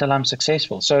I'm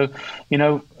successful. So,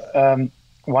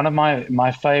 one of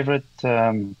my favorite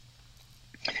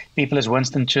people is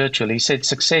Winston Churchill. He said,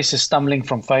 success is stumbling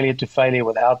from failure to failure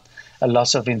without a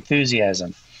loss of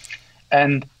enthusiasm.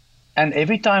 And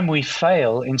every time we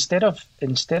fail, instead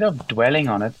of dwelling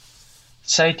on it,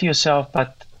 say to yourself,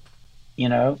 but,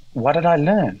 what did I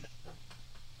learn?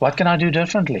 What can I do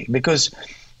differently? Because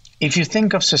if you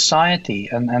think of society,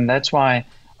 and that's why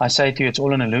I say to you, it's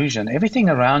all an illusion. Everything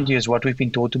around you is what we've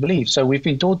been taught to believe. So we've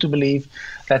been taught to believe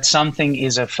that something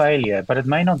is a failure, but it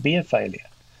may not be a failure.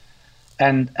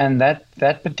 And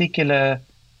that particular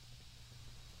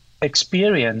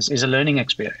experience is a learning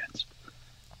experience.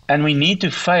 And we need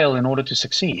to fail in order to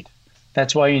succeed.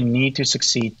 That's why you need to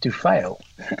succeed to fail.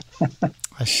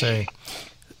 I see.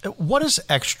 What is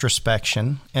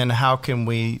extrospection, and how can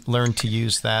we learn to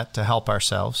use that to help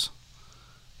ourselves?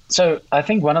 So I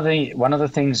think one of the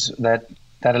things that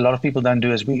that a lot of people don't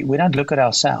do is we don't look at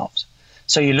ourselves.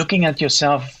 So you're looking at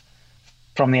yourself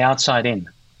from the outside in.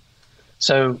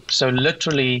 So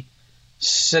literally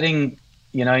sitting,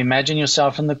 imagine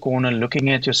yourself in the corner, looking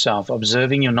at yourself,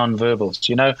 observing your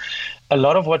nonverbals. A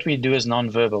lot of what we do is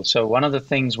nonverbal. So one of the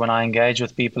things when I engage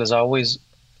with people is I always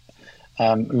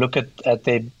look at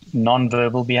their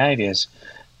nonverbal behaviors.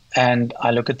 And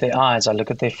I look at their eyes, I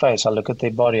look at their face, I look at their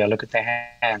body, I look at their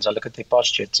hands, I look at their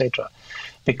posture, etc.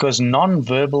 Because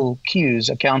nonverbal cues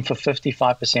account for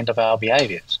 55% of our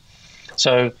behaviors.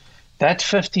 So that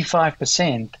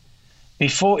 55%,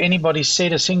 before anybody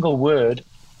said a single word,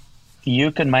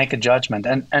 you can make a judgment.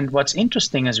 And what's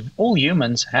interesting is all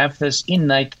humans have this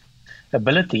innate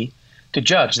ability to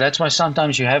judge. That's why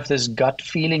sometimes you have this gut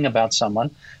feeling about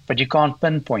someone, but you can't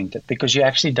pinpoint it because you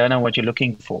actually don't know what you're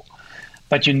looking for.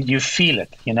 But you feel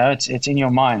it, it's in your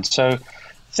mind. So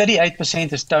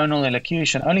 38% is tonal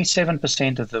elocution, only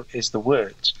 7% is the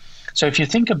words. So if you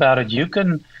think about it, you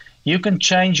can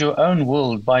change your own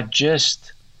world by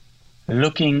just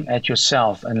looking at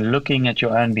yourself and looking at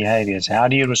your own behaviors. How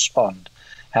do you respond?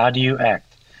 How do you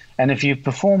act? And if you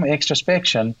perform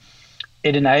extrospection,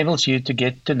 it enables you to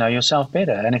get to know yourself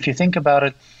better. And if you think about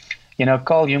it,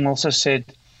 Carl Jung also said,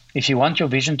 if you want your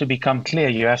vision to become clear,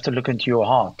 you have to look into your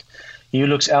heart. You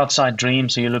looks outside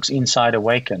dreams, you looks inside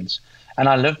awakens. And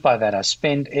I live by that. I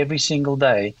spend every single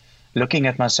day looking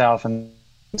at myself and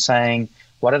saying,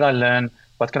 what did I learn?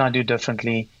 What can I do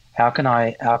differently? How can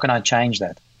I change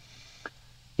that?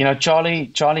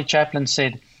 Charlie Chaplin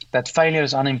said that failure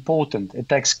is unimportant. It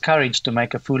takes courage to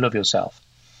make a fool of yourself.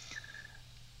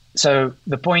 So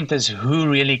the point is, who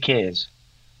really cares?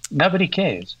 Nobody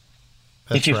cares.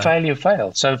 That's if you right. fail, you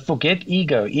fail. So forget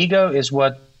ego. Ego is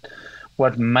what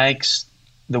makes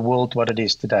the world what it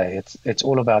is today. It's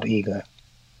all about ego.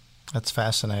 That's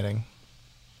fascinating.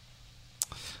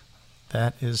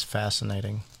 That is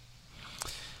fascinating.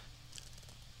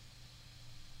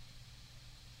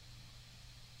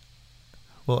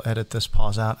 We'll edit this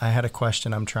pause out. I had a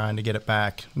question. I'm trying to get it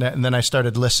back. And then I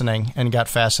started listening and got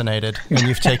fascinated. And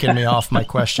you've taken me off my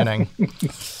questioning.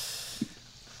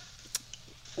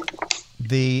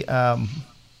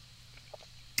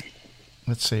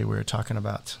 Let's see. We were talking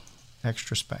about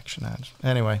extrospection.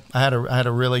 Anyway, I had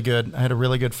a really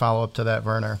good follow up to that,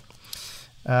 Werner.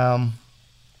 Well,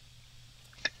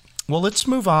 let's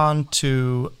move on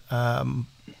to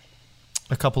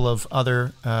a couple of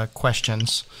other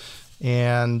questions.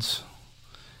 And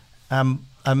I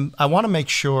want to make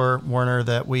sure, Werner,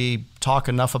 that we talk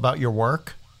enough about your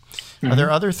work. Mm-hmm. Are there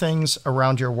other things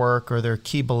around your work, or are there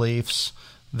key beliefs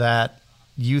that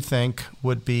you think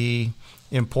would be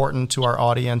important to our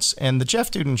audience? And the Jeff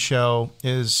Duden Show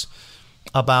is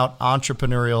about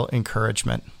entrepreneurial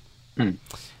encouragement. Mm.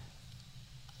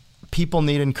 People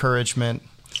need encouragement.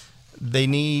 They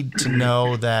need to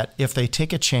know that if they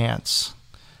take a chance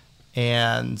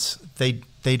and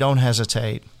they don't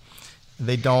hesitate,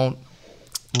 they don't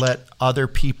let other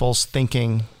people's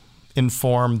thinking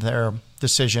inform their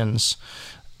decisions,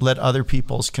 let other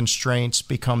people's constraints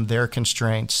become their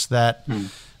constraints, that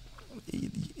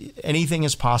anything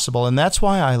is possible. And that's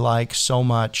why I like so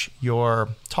much your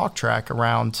talk track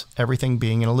around everything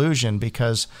being an illusion,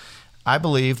 because I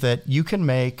believe that you can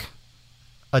make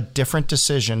a different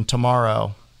decision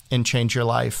tomorrow and change your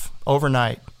life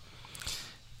overnight.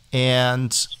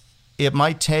 And it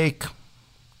might take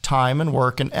time and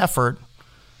work and effort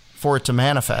for it to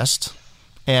manifest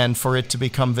and for it to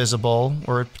become visible,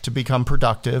 or it to become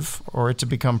productive, or it to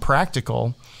become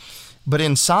practical. But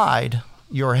inside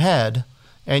your head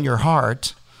and your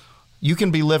heart, you can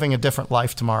be living a different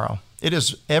life tomorrow.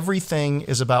 Everything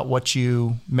is about what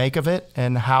you make of it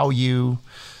and how you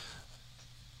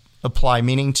apply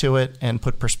meaning to it and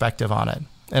put perspective on it.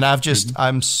 And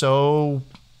I'm so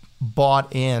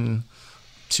bought in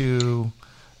to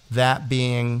that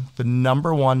being the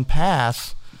number one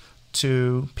path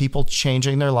to people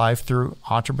changing their life through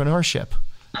entrepreneurship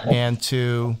and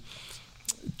to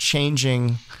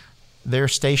changing their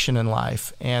station in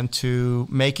life and to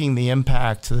making the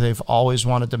impact that they've always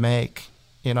wanted to make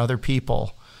in other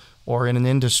people or in an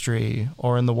industry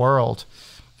or in the world.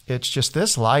 It's just,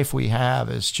 this life we have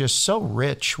is just so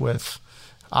rich with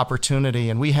opportunity,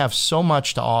 and we have so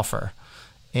much to offer.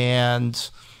 And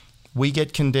we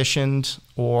get conditioned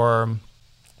or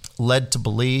led to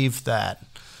believe that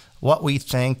what we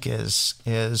think is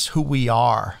who we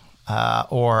are,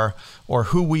 or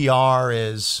who we are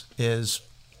is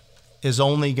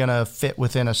only going to fit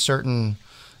within a certain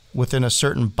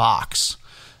box.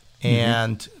 Mm-hmm.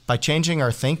 And by changing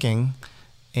our thinking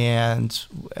and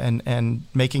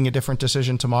making a different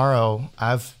decision tomorrow.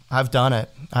 I've done it.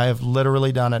 I have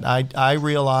literally done it. I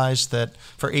realized that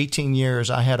for 18 years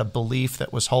I had a belief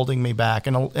that was holding me back,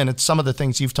 and it's some of the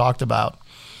things you've talked about: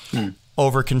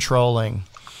 over controlling,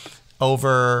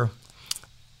 over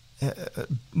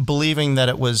believing that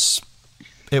it was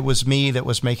me that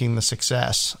was making the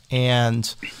success,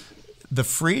 and the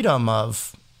freedom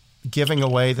of giving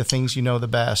away the things you know the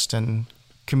best and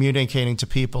communicating to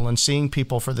people and seeing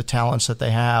people for the talents that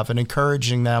they have and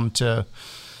encouraging them to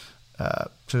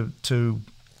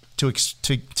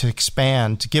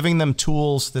expand, to giving them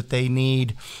tools that they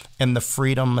need and the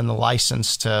freedom and the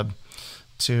license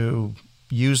to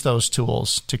use those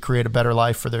tools to create a better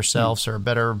life for themselves or a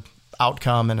better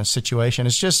outcome in a situation.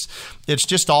 It's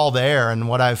just all there. And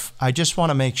I just want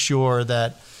to make sure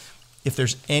that if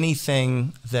there's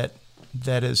anything that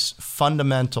is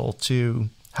fundamental to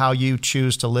how you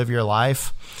choose to live your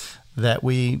life, that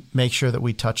we make sure that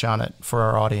we touch on it for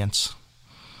our audience.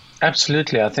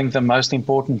 Absolutely. I think the most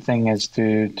important thing is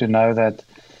to know that,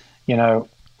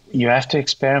 you have to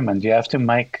experiment. You have to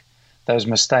make those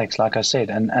mistakes, like I said.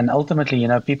 And ultimately,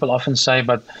 people often say,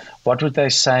 but what would they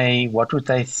say? What would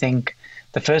they think?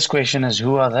 The first question is,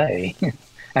 who are they?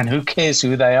 And who cares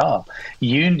who they are?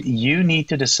 You need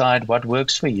to decide what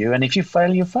works for you. And if you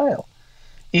fail, you fail.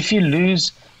 If you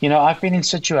lose, I've been in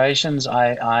situations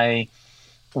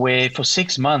where for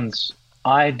 6 months,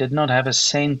 I did not have a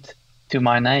cent to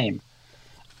my name.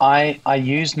 I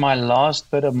used my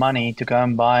last bit of money to go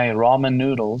and buy ramen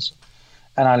noodles,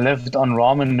 and I lived on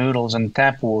ramen noodles and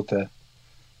tap water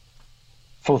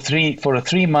for a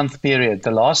 3-month period.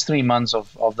 The last 3 months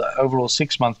of the overall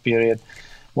 6-month period,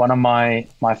 one of my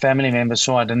family members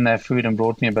saw I didn't have food and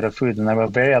brought me a bit of food, and they were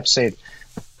very upset.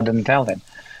 I didn't tell them.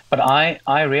 But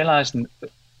I realized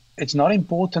it's not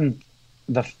important.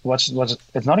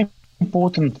 It's not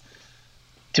important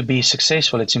to be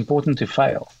successful. It's important to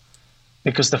fail,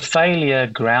 because the failure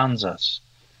grounds us.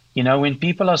 When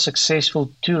people are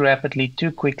successful too rapidly,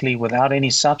 too quickly, without any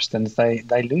substance,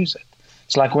 they lose it.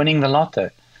 It's like winning the lotto.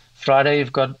 Friday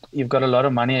you've got a lot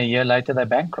of money. A year later they're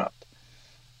bankrupt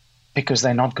because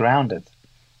they're not grounded.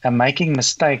 And making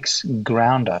mistakes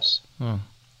ground us.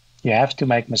 You have to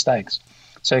make mistakes.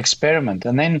 So experiment,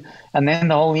 and then the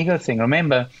whole ego thing.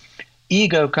 Remember,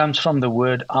 ego comes from the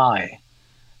word I,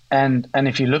 and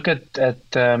if you look at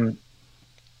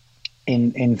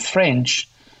in French,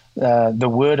 the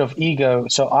word of ego.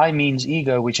 So I means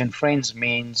ego, which in French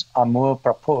means amour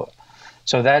propre.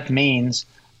 So that means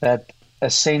that a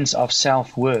sense of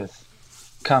self-worth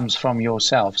comes from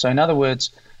yourself. So in other words,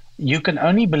 you can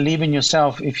only believe in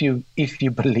yourself if you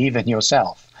believe in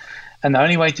yourself, and the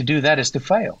only way to do that is to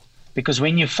fail. Because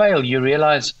when you fail, you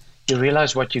realize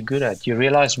what you're good at. You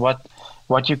realize what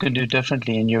you can do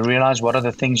differently, and you realize what are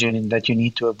the things that you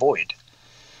need to avoid.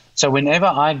 So whenever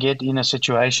I get in a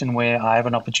situation where I have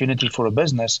an opportunity for a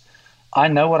business, I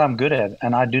know what I'm good at,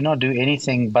 and I do not do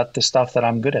anything but the stuff that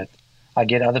I'm good at. I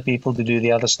get other people to do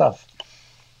the other stuff.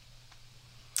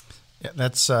 Yeah,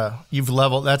 that's you've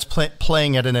leveled. That's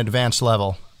playing at an advanced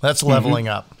level. That's leveling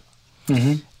up.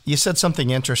 Mm-hmm. You said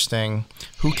something interesting.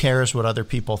 Who cares what other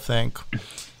people think?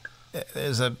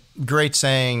 There's a great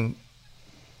saying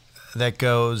that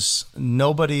goes,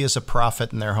 nobody is a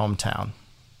prophet in their hometown.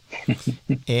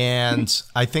 And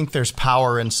I think there's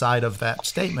power inside of that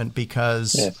statement,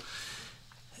 because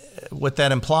what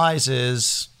that implies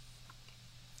is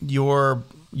you're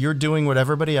doing what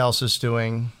everybody else is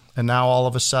doing, and now all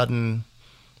of a sudden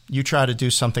you try to do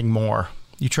something more.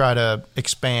 You try to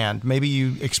expand. Maybe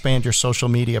you expand your social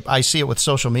media. I see it with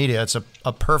social media. It's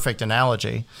a perfect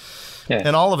analogy. Yeah.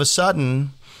 And all of a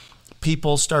sudden,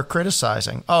 people start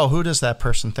criticizing. Oh, who does that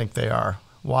person think they are?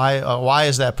 Why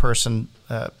is that person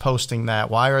posting that?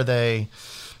 Why are they,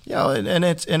 and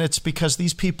it's because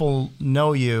these people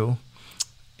know you,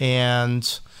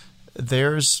 and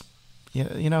there's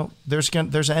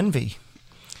envy,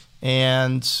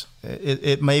 and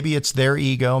it maybe it's their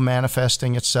ego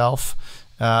manifesting itself.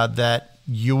 That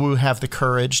you have the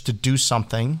courage to do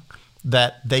something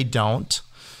that they don't.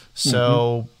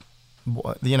 So,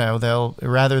 they'll,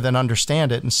 rather than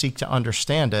understand it and seek to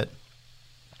understand it.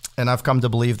 And I've come to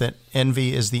believe that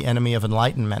envy is the enemy of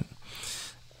enlightenment,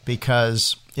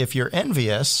 because if you're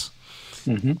envious,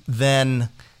 then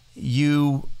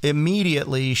you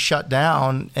immediately shut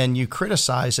down and you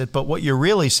criticize it. But what you're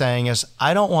really saying is,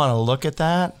 I don't want to look at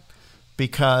that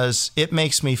because it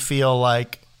makes me feel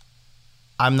like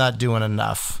I'm not doing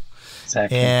enough.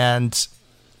 Exactly. And,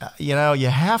 you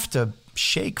have to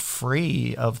shake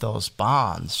free of those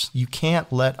bonds. You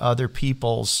can't let other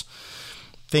people's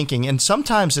thinking. And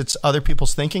sometimes it's other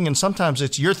people's thinking, and sometimes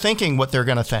it's you're thinking what they're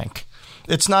going to think.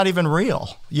 It's not even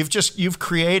real. You've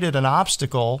created an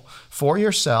obstacle for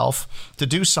yourself to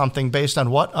do something based on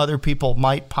what other people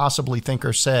might possibly think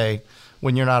or say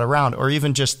when you're not around, or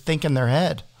even just think in their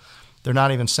head. They're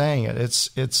not even saying it.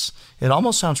 It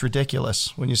almost sounds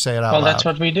ridiculous when you say it out loud. Well, that's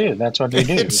what we do.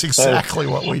 It's exactly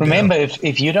what we do. Remember,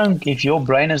 if your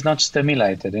brain is not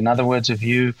stimulated, in other words, if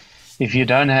you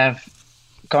don't have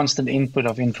constant input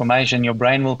of information, your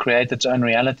brain will create its own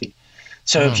reality.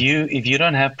 So if you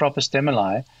don't have proper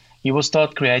stimuli, you will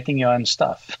start creating your own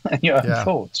stuff and your own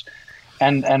thoughts.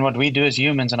 And what we do as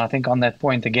humans, and I think on that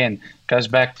point again, goes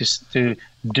back to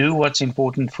do what's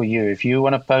important for you. If you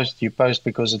want to post, you post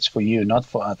because it's for you, not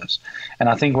for others. And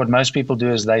I think what most people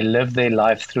do is they live their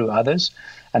life through others,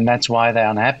 and that's why they're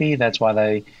unhappy. That's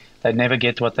why they never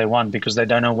get what they want, because they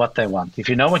don't know what they want. If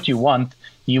you know what you want,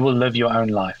 you will live your own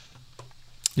life.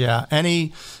 Yeah.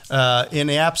 In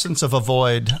the absence of a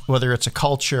void, whether it's a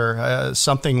culture,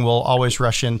 something will always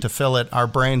rush in to fill it. Our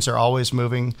brains are always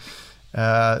moving.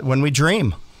 When we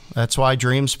dream, that's why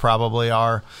dreams probably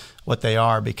are what they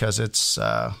are, because it's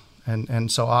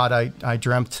and so odd. I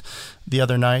dreamt the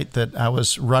other night that I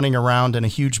was running around in a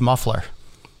huge muffler.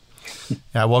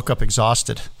 I woke up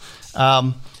exhausted.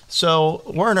 So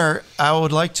Werner, I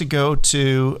would like to go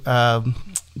to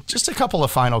just a couple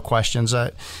of final questions.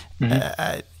 I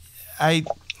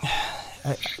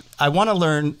want to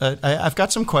learn. I've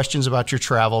got some questions about your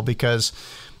travel, because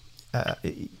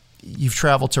you've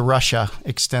traveled to Russia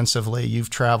extensively. You've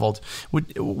traveled.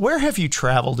 Where have you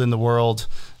traveled in the world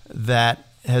that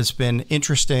has been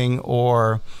interesting,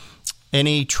 or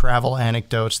any travel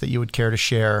anecdotes that you would care to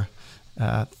share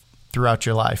throughout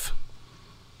your life?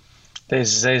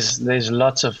 There's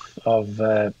lots of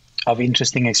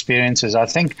interesting experiences. I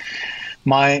think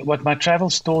what my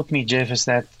travels taught me, Jeff, is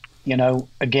that,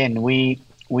 again, we're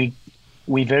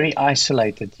very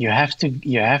isolated. You have to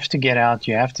get out.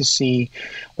 You have to see.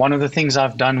 One of the things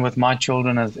I've done with my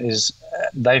children is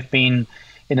they've been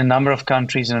in a number of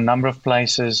countries, in a number of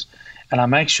places, and I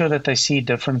make sure that they see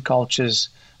different cultures.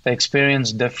 They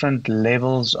experience different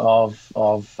levels of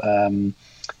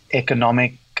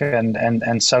economic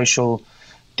and social.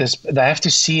 They have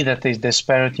to see that there's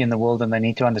disparity in the world, and they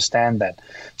need to understand that.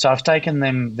 So I've taken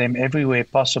them everywhere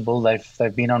possible.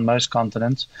 They've been on most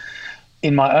continents.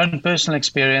 In my own personal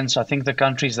experience, I think the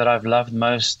countries that I've loved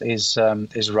most is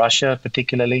Russia,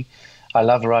 particularly. I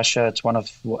love Russia.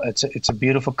 It's a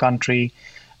beautiful country,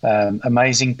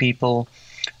 amazing people.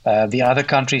 The other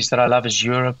countries that I love is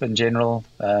Europe in general.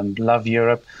 Love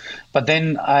Europe, but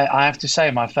then I have to say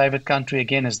my favorite country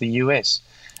again is the US.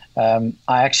 I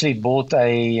actually bought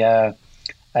a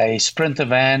Sprinter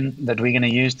van that we're going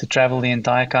to use to travel the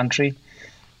entire country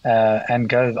and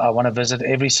go. I want to visit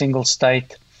every single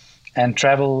state and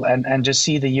travel and just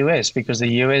see the US, because the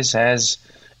US has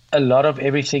a lot of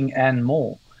everything and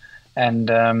more.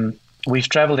 And we've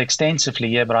traveled extensively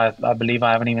here, but I believe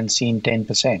I haven't even seen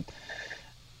 10%.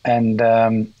 And,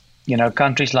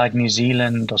 countries like New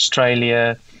Zealand,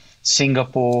 Australia,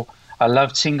 Singapore. I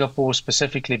loved Singapore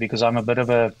specifically because I'm a bit of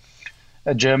a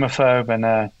germaphobe and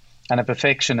a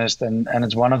perfectionist. And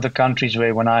it's one of the countries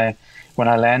where when I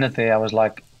landed there, I was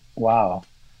like, wow,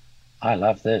 I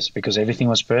love this, because everything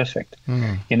was perfect.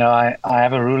 I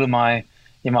have a rule in my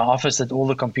office that all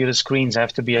the computer screens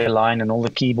have to be aligned and all the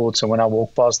keyboards. So when I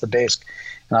walk past the desk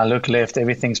and I look left,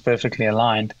 everything's perfectly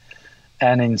aligned.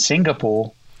 And in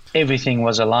Singapore, everything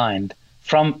was aligned,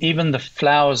 from even the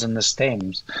flowers and the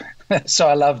stems. So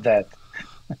I love that.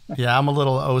 Yeah, I'm a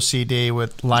little OCD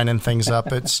with lining things up.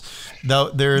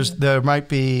 There might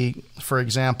be, for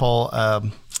example,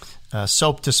 a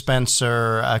soap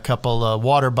dispenser, a couple of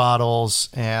water bottles,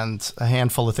 and a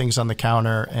handful of things on the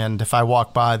counter. And if I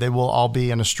walk by, they will all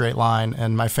be in a straight line,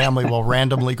 and my family will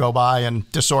randomly go by and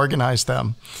disorganize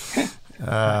them.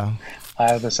 I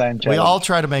have the same challenge. We all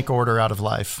try to make order out of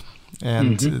life,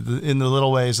 and in the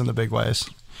little ways and the big ways.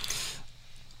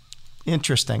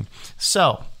 Interesting.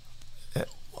 So,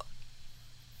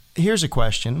 here's a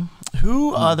question.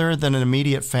 Who other than an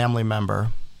immediate family member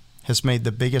has made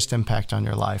the biggest impact on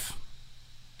your life?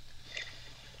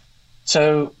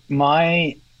 So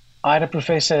I had a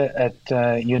professor at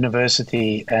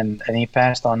university, and he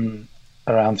passed on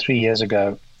around 3 years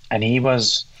ago. And he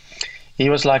was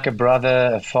like a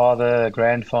brother, a father, a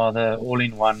grandfather, all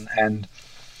in one. And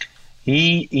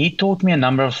he taught me a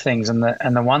number of things. And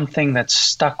the one thing that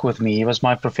stuck with me, he was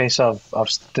my professor of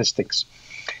statistics.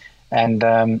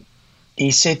 And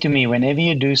he said to me, whenever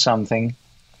you do something,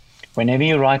 whenever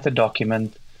you write a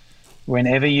document,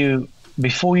 whenever you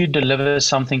before you deliver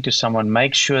something to someone,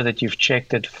 make sure that you've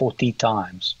checked it 40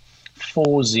 times.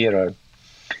 40.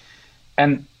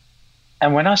 And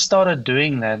when I started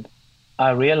doing that, I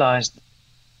realized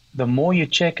the more you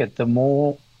check it, the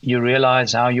more you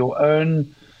realize how your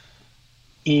own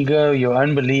ego, your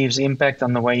own beliefs impact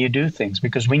on the way you do things.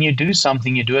 Because when you do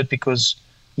something, you do it because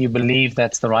you believe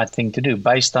that's the right thing to do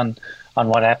based on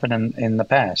what happened in the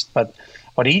past. But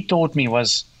what he taught me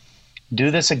was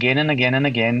do this again and again and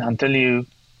again until you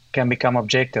can become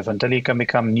objective, until you can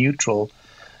become neutral.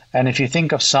 And if you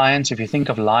think of science, if you think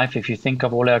of life, if you think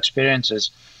of all our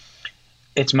experiences,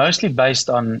 it's mostly based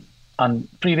on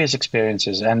previous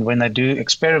experiences. And when they do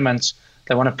experiments,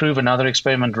 they want to prove another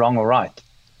experiment wrong or right.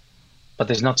 But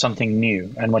there's not something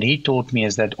new. And what he taught me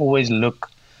is that always look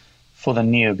for the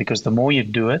new, because the more you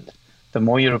do it, the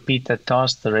more you repeat that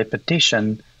task, the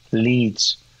repetition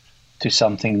leads to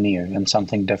something new and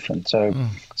something different.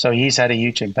 So he's had a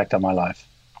huge impact on my life.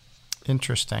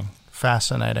 Interesting.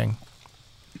 Fascinating.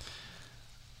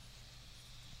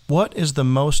 What is the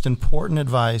most important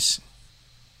advice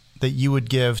that you would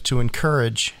give to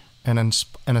encourage an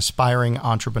aspiring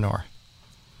entrepreneur?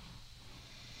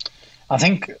 I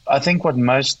think what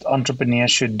most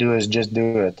entrepreneurs should do is just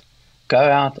do it. Go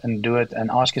out and do it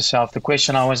and ask yourself. The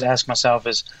question I always ask myself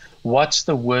is, what's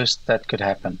the worst that could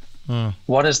happen?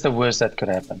 What is the worst that could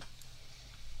happen?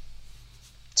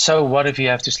 So what if you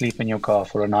have to sleep in your car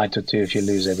for a night or two if you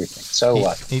lose everything? So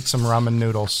what? Eat some ramen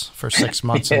noodles for 6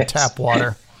 months and tap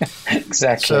water.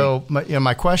 Exactly. So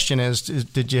my question is,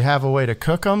 did you have a way to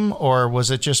cook them, or was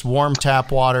it just warm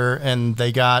tap water and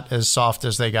they got as soft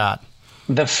as they got?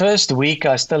 The first week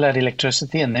I still had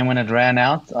electricity, and then when it ran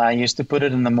out, I used to put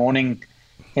it in the morning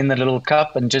in the little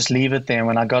cup and just leave it there.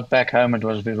 When I got back home, it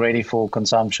was ready for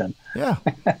consumption. Yeah.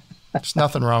 There's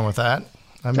nothing wrong with that.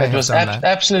 It was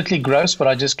absolutely gross, but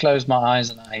I just closed my eyes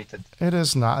and I ate it. It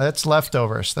is not. It's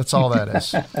leftovers. That's all that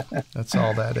is. That's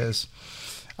all that is.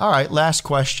 All right, last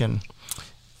question.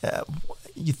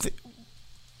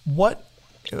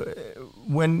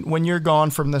 When you're gone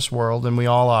from this world, and we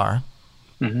all are,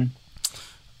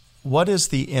 what is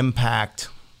the impact,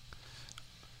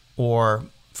 or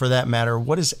for that matter,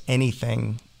 what is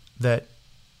anything that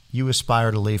you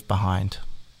aspire to leave behind?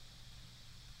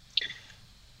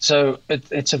 So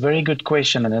it's a very good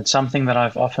question, and it's something that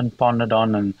I've often pondered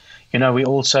on. And, we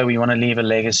all say we want to leave a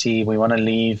legacy, we want to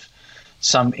leave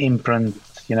some imprint,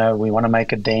 we want to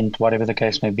make a dent, whatever the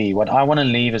case may be. What I want to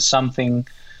leave is something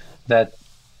that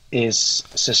is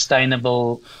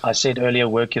sustainable. I said earlier,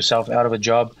 work yourself out of a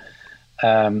job.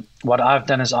 What I've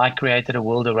done is I created a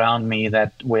world around me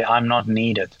where I'm not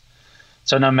needed.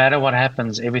 So no matter what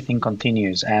happens, everything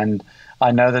continues. And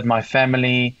I know that my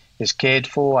family is cared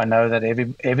for. I know that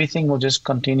everything will just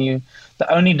continue.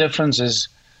 The only difference is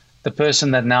the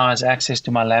person that now has access to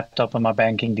my laptop and my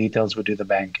banking details will do the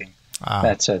banking.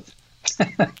 That's it.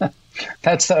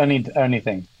 That's the only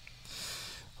thing.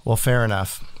 Well, fair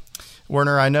enough.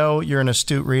 Werner, I know you're an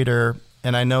astute reader,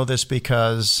 and I know this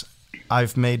because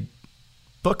I've made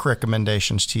book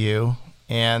recommendations to you,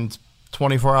 and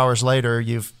 24 hours later,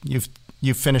 you've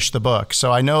finished the book.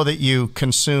 So I know that you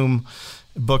consume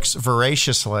books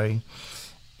voraciously.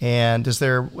 And is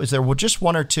there just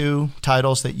one or two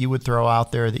titles that you would throw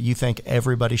out there that you think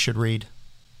everybody should read?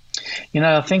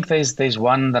 I think there's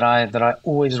one that I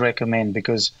always recommend,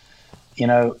 because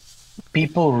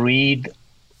people read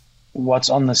what's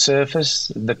on the surface,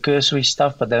 the cursory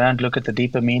stuff, but they don't look at the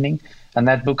deeper meaning. And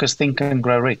that book is Think and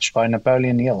Grow Rich by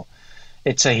Napoleon Hill.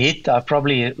 It's a hit. I've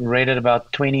probably read it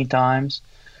about 20 times,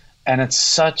 and it's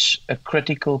such a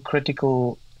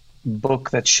critical book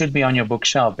that should be on your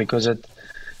bookshelf, because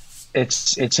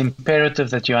it's imperative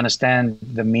that you understand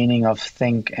the meaning of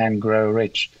think and grow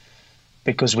rich,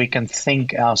 because we can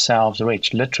think ourselves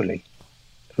rich, literally.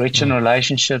 Rich in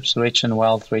relationships, rich in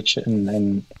wealth, rich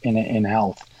in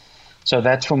health. So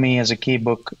that for me is a key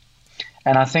book.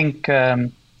 And I think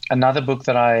another book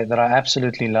that I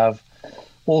absolutely love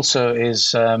also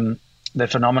is The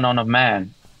Phenomenon of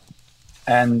Man.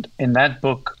 And in that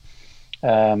book,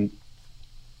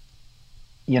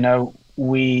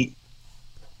 we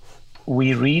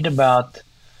read about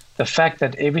the fact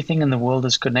that everything in the world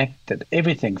is connected.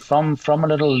 Everything from a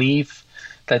little leaf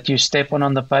that you step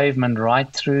on the pavement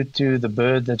right through to the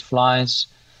bird that flies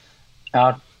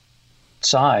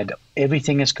outside.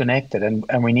 Everything is connected,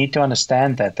 and we need to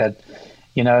understand that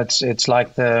it's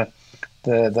like the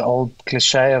old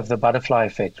cliche of the butterfly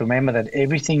effect. Remember that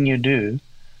everything you do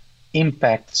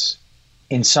impacts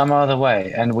in some other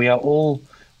way, and we are all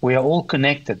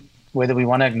connected, whether we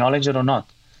want to acknowledge it or not.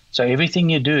 So everything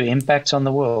you do impacts on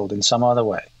the world in some other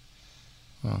way.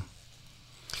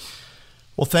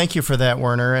 Well, thank you for that,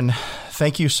 Werner, and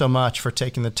thank you so much for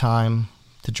taking the time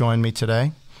to join me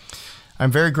today.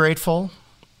 I'm very grateful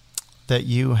that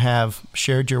you have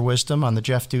shared your wisdom on the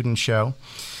Jeff Duden Show.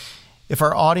 If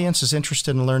our audience is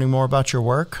interested in learning more about your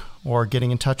work or getting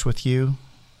in touch with you,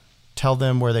 tell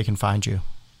them where they can find you.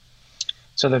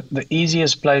 So the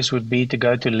easiest place would be to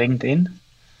go to LinkedIn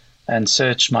and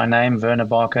search my name, Werner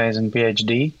Barkhuizen,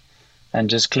 PhD, and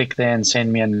just click there and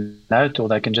send me a note, or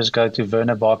they can just go to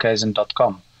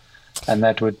wernerbarkhuizen.com, and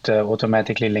that would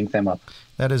automatically link them up.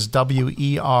 That is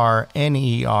WERNER,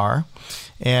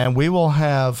 and we will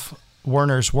have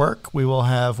Werner's work, we will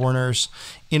have Werner's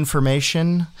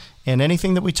information, and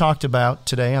anything that we talked about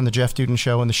today on the Jeff Duden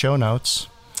Show in the show notes.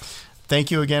 Thank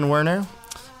you again, Werner,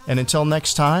 and until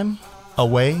next time,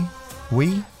 away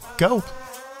we go.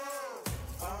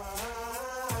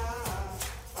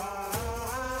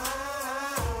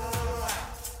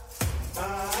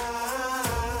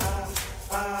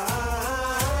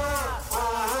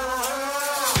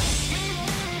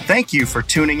 Thank you for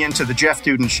tuning in to the Jeff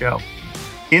Duden Show.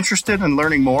 Interested in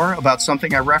learning more about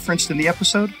something I referenced in the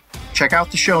episode? Check out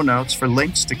the show notes for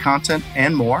links to content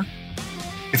and more.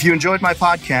 If you enjoyed my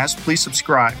podcast, please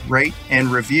subscribe, rate,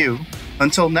 and review.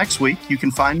 Until next week, you can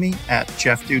find me at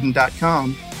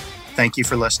jeffduden.com. Thank you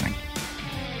for listening.